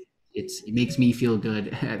it makes me feel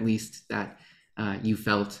good at least that you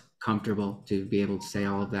felt comfortable to be able to say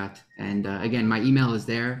all of that. And again, my email is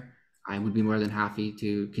there. I would be more than happy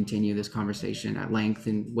to continue this conversation at length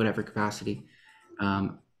in whatever capacity.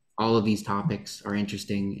 All of these topics are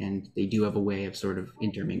interesting and they do have a way of sort of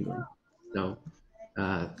intermingling. So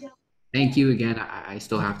thank you again. I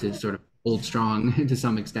still have to sort of hold strong to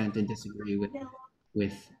some extent and disagree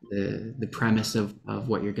with the premise of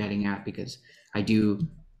what you're getting at, because I do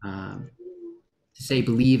to say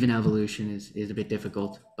believe in evolution is a bit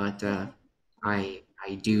difficult, but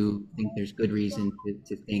I do think there's good reason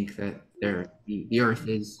to think that the Earth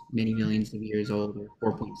is many millions of years old,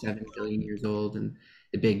 or 4.7 billion years old, and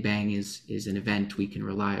the Big Bang is an event we can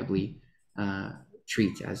reliably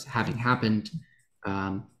treat as having happened,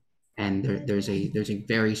 and there's a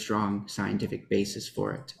very strong scientific basis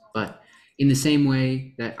for it. But in the same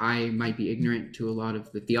way that I might be ignorant to a lot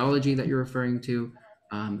of the theology that you're referring to,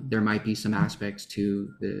 there might be some aspects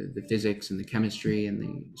to the physics and the chemistry and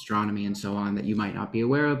the astronomy and so on that you might not be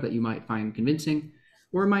aware of, that you might find convincing,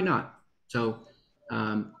 or might not. So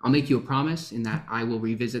I'll make you a promise in that I will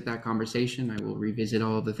revisit that conversation. I will revisit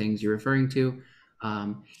all of the things you're referring to.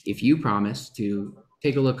 If you promise to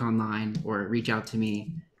take a look online or reach out to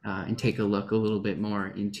me and take a look a little bit more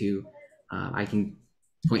into, I can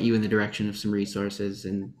point you in the direction of some resources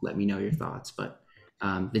and let me know your thoughts. But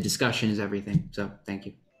the discussion is everything. So thank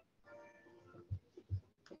you.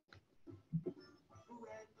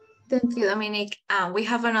 Thank you, Dominic. We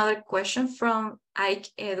have another question from Ike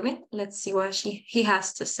Edwin. Let's see what he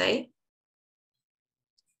has to say.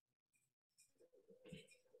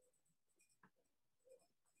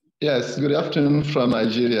 Yes, good afternoon from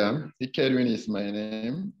Nigeria. Ike Edwin is my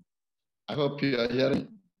name. I hope you are hearing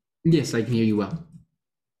me. Yes, I can hear you well.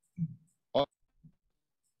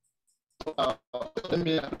 Let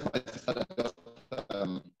me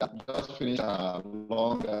just finish a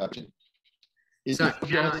long. Sorry,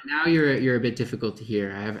 now you're a bit difficult to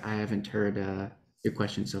hear. I haven't heard your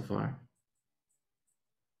question so far.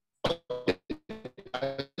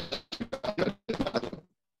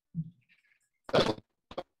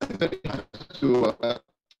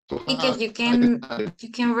 You can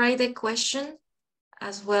write the question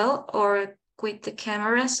as well, or quit the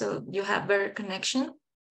camera so you have better connection.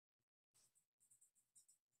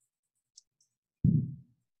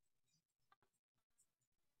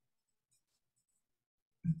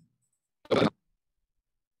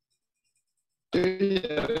 It's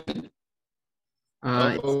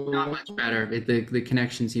not much better. The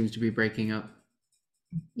connection seems to be breaking up.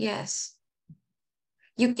 Yes.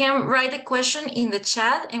 You can write the question in the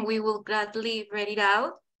chat and we will gladly read it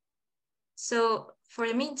out. So for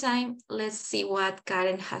the meantime, let's see what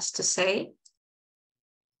Karen has to say.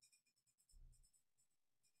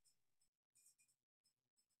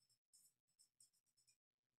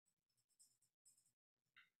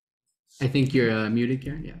 I think you're muted,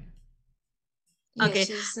 Karen. Yeah. Yes, okay.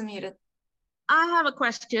 she's muted. I have a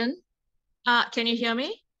question. Can you hear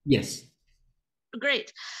me? Yes.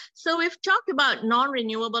 Great. So we've talked about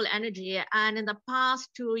non-renewable energy, and in the past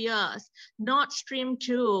 2 years, Nord Stream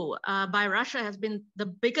 2 by Russia has been the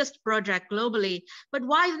biggest project globally. But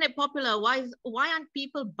why isn't it popular? Why aren't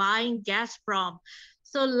people buying Gazprom?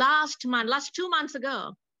 So last 2 months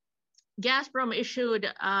ago, Gazprom issued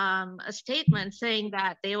a statement saying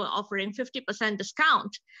that they were offering 50%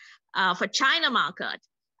 discount for China market,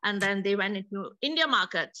 and then they went into India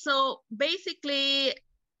market. So basically,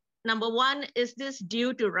 Number one, is this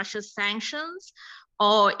due to Russia's sanctions?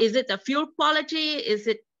 Or is it the fuel quality? Is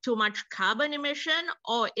it too much carbon emission?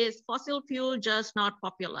 Or is fossil fuel just not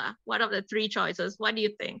popular? What are the three choices? What do you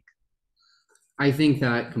think? I think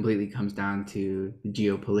that completely comes down to the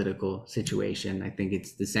geopolitical situation. I think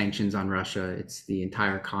it's the sanctions on Russia. It's the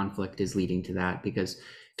entire conflict is leading to that, because in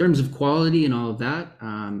terms of quality and all of that,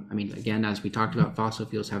 I mean, again, as we talked about, fossil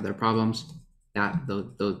fuels have their problems.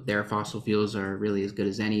 Their fossil fuels are really as good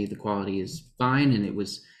as any. The quality is fine, and it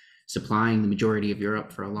was supplying the majority of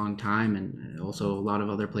Europe for a long time, and also a lot of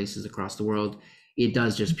other places across the world. It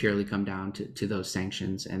does just purely come down to those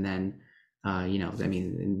sanctions. And then you know, I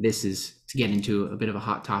mean, this is to get into a bit of a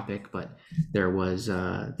hot topic, but there was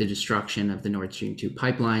the destruction of the Nord Stream 2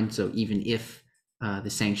 pipeline. So even if the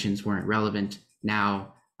sanctions weren't relevant,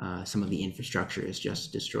 now some of the infrastructure is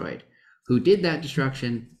just destroyed. Who did that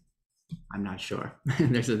destruction? I'm not sure.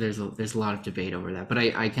 there's a lot of debate over that, but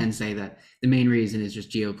I can say that the main reason is just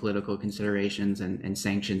geopolitical considerations and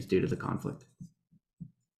sanctions due to the conflict.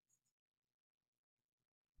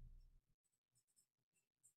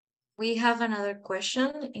 We have another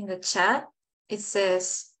question in the chat. It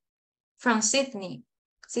says, from Sydney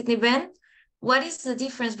Ben, what is the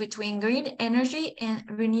difference between green energy and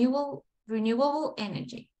renewable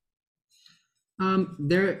energy?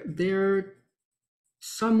 They're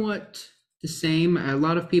somewhat the same. A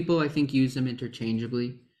lot of people, I think, use them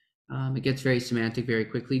interchangeably. It gets very semantic very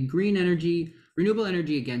quickly. Green energy, renewable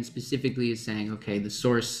energy, again, specifically is saying, okay, the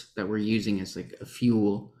source that we're using is like a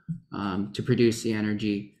fuel to produce the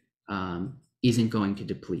energy isn't going to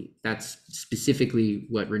deplete. That's specifically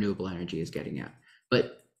what renewable energy is getting at.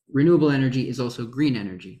 But renewable energy is also green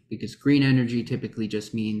energy, because green energy typically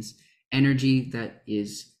just means energy that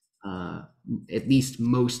is at least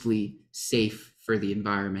mostly safe for the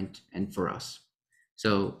environment and for us.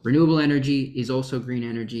 So renewable energy is also green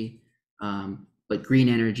energy, but green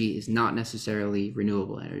energy is not necessarily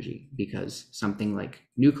renewable energy, because something like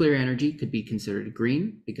nuclear energy could be considered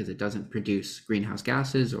green because it doesn't produce greenhouse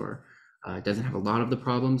gases, or it doesn't have a lot of the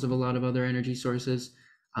problems of a lot of other energy sources,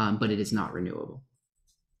 but it is not renewable.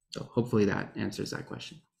 So hopefully that answers that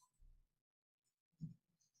question.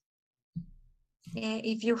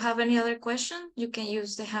 If you have any other question, you can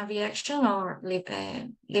use the hand reaction or leave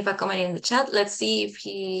a comment in the chat. Let's see if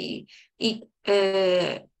he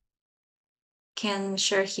can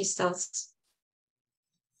share his thoughts.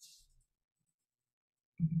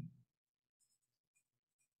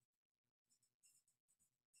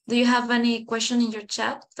 Do you have any question in your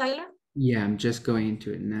chat, Tyler? Yeah, I'm just going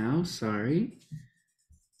into it now. Sorry.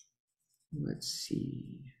 Let's see.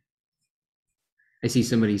 I see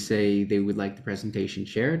somebody say they would like the presentation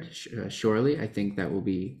shared. Surely, I think that will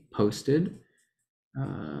be posted.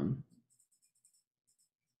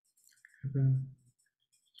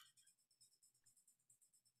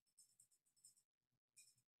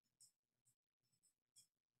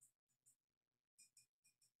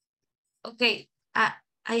 Okay,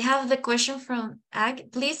 I have the question from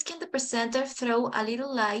Ag. Please, can the presenter throw a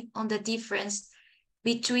little light on the difference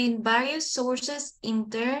between various sources in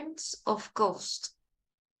terms of cost?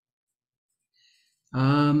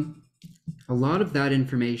 A lot of that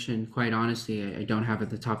information, quite honestly, I don't have at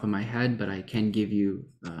the top of my head, but I can give you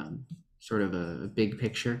sort of a big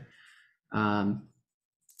picture. Yeah,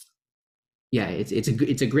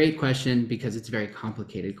 it's a great question, because it's a very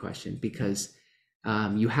complicated question, because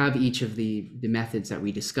you have each of the methods that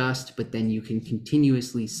we discussed, but then you can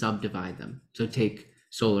continuously subdivide them. So take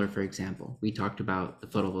solar, for example. We talked about the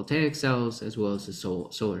photovoltaic cells as well as the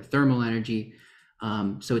solar thermal energy.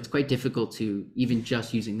 So it's quite difficult to, even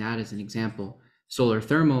just using that as an example, solar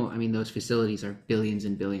thermal, I mean, those facilities are billions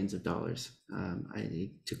and billions of dollars.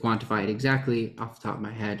 To quantify it exactly off the top of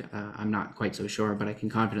my head, I'm not quite so sure, but I can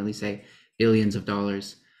confidently say billions of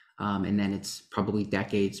dollars. And then it's probably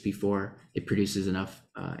decades before it produces enough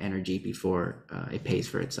energy before it pays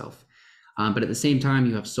for itself. But at the same time,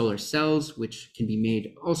 you have solar cells, which can be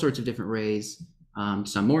made all sorts of different ways,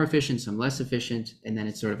 some more efficient, some less efficient. And then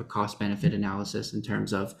it's sort of a cost benefit analysis in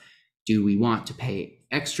terms of, do we want to pay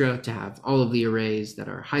extra to have all of the arrays that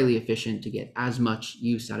are highly efficient to get as much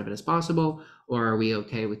use out of it as possible? Or are we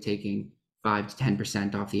okay with taking 5 to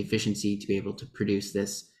 10% off the efficiency to be able to produce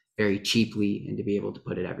this very cheaply and to be able to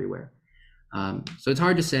put it everywhere? So it's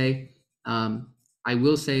hard to say. I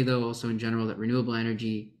will say, though, also in general, that renewable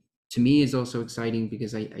energy to me is also exciting,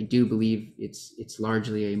 because I do believe it's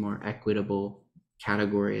largely a more equitable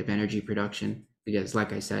category of energy production, because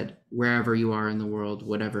like I said, wherever you are in the world,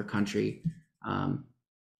 whatever country,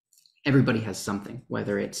 everybody has something,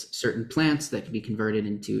 whether it's certain plants that can be converted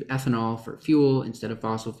into ethanol for fuel instead of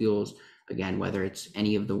fossil fuels, again, whether it's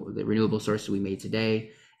any of the renewable sources we made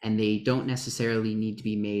today, and they don't necessarily need to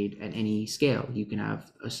be made at any scale. You can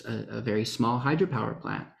have a very small hydropower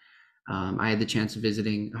plant. I had the chance of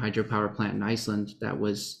visiting a hydropower plant in Iceland that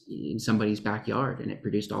was in somebody's backyard, and it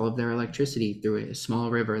produced all of their electricity through a small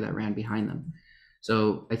river that ran behind them.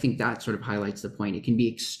 So I think that sort of highlights the point. It can be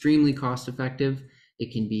extremely cost effective.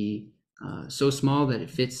 It can be so small that it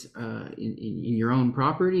fits in your own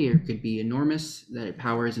property, or it could be enormous that it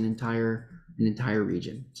powers an entire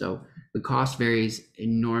region. So the cost varies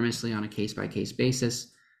enormously on a case-by-case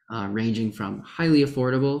basis, ranging from highly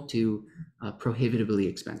affordable to prohibitively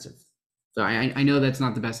expensive. So I know that's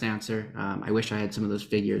not the best answer. I wish I had some of those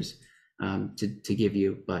figures to give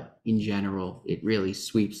you, but in general, it really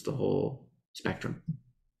sweeps the whole spectrum.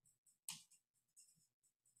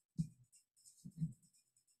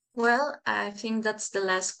 Well, I think that's the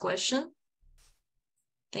last question.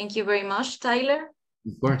 Thank you very much, Tyler.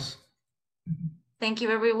 Of course. Thank you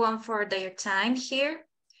everyone for their time here.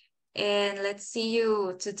 And let's see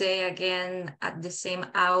you today again at the same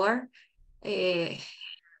hour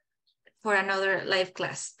for another live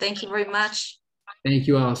class. Thank you very much. Thank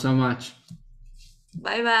you all so much.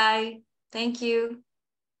 Bye-bye. Thank you.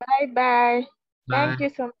 Bye-bye. Bye. Thank you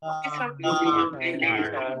so much.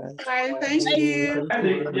 Bye. Thank you.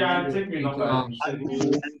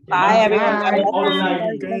 Bye, everyone. Bye-bye.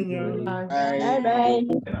 Bye.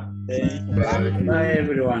 Bye-bye. Bye,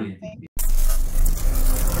 everyone.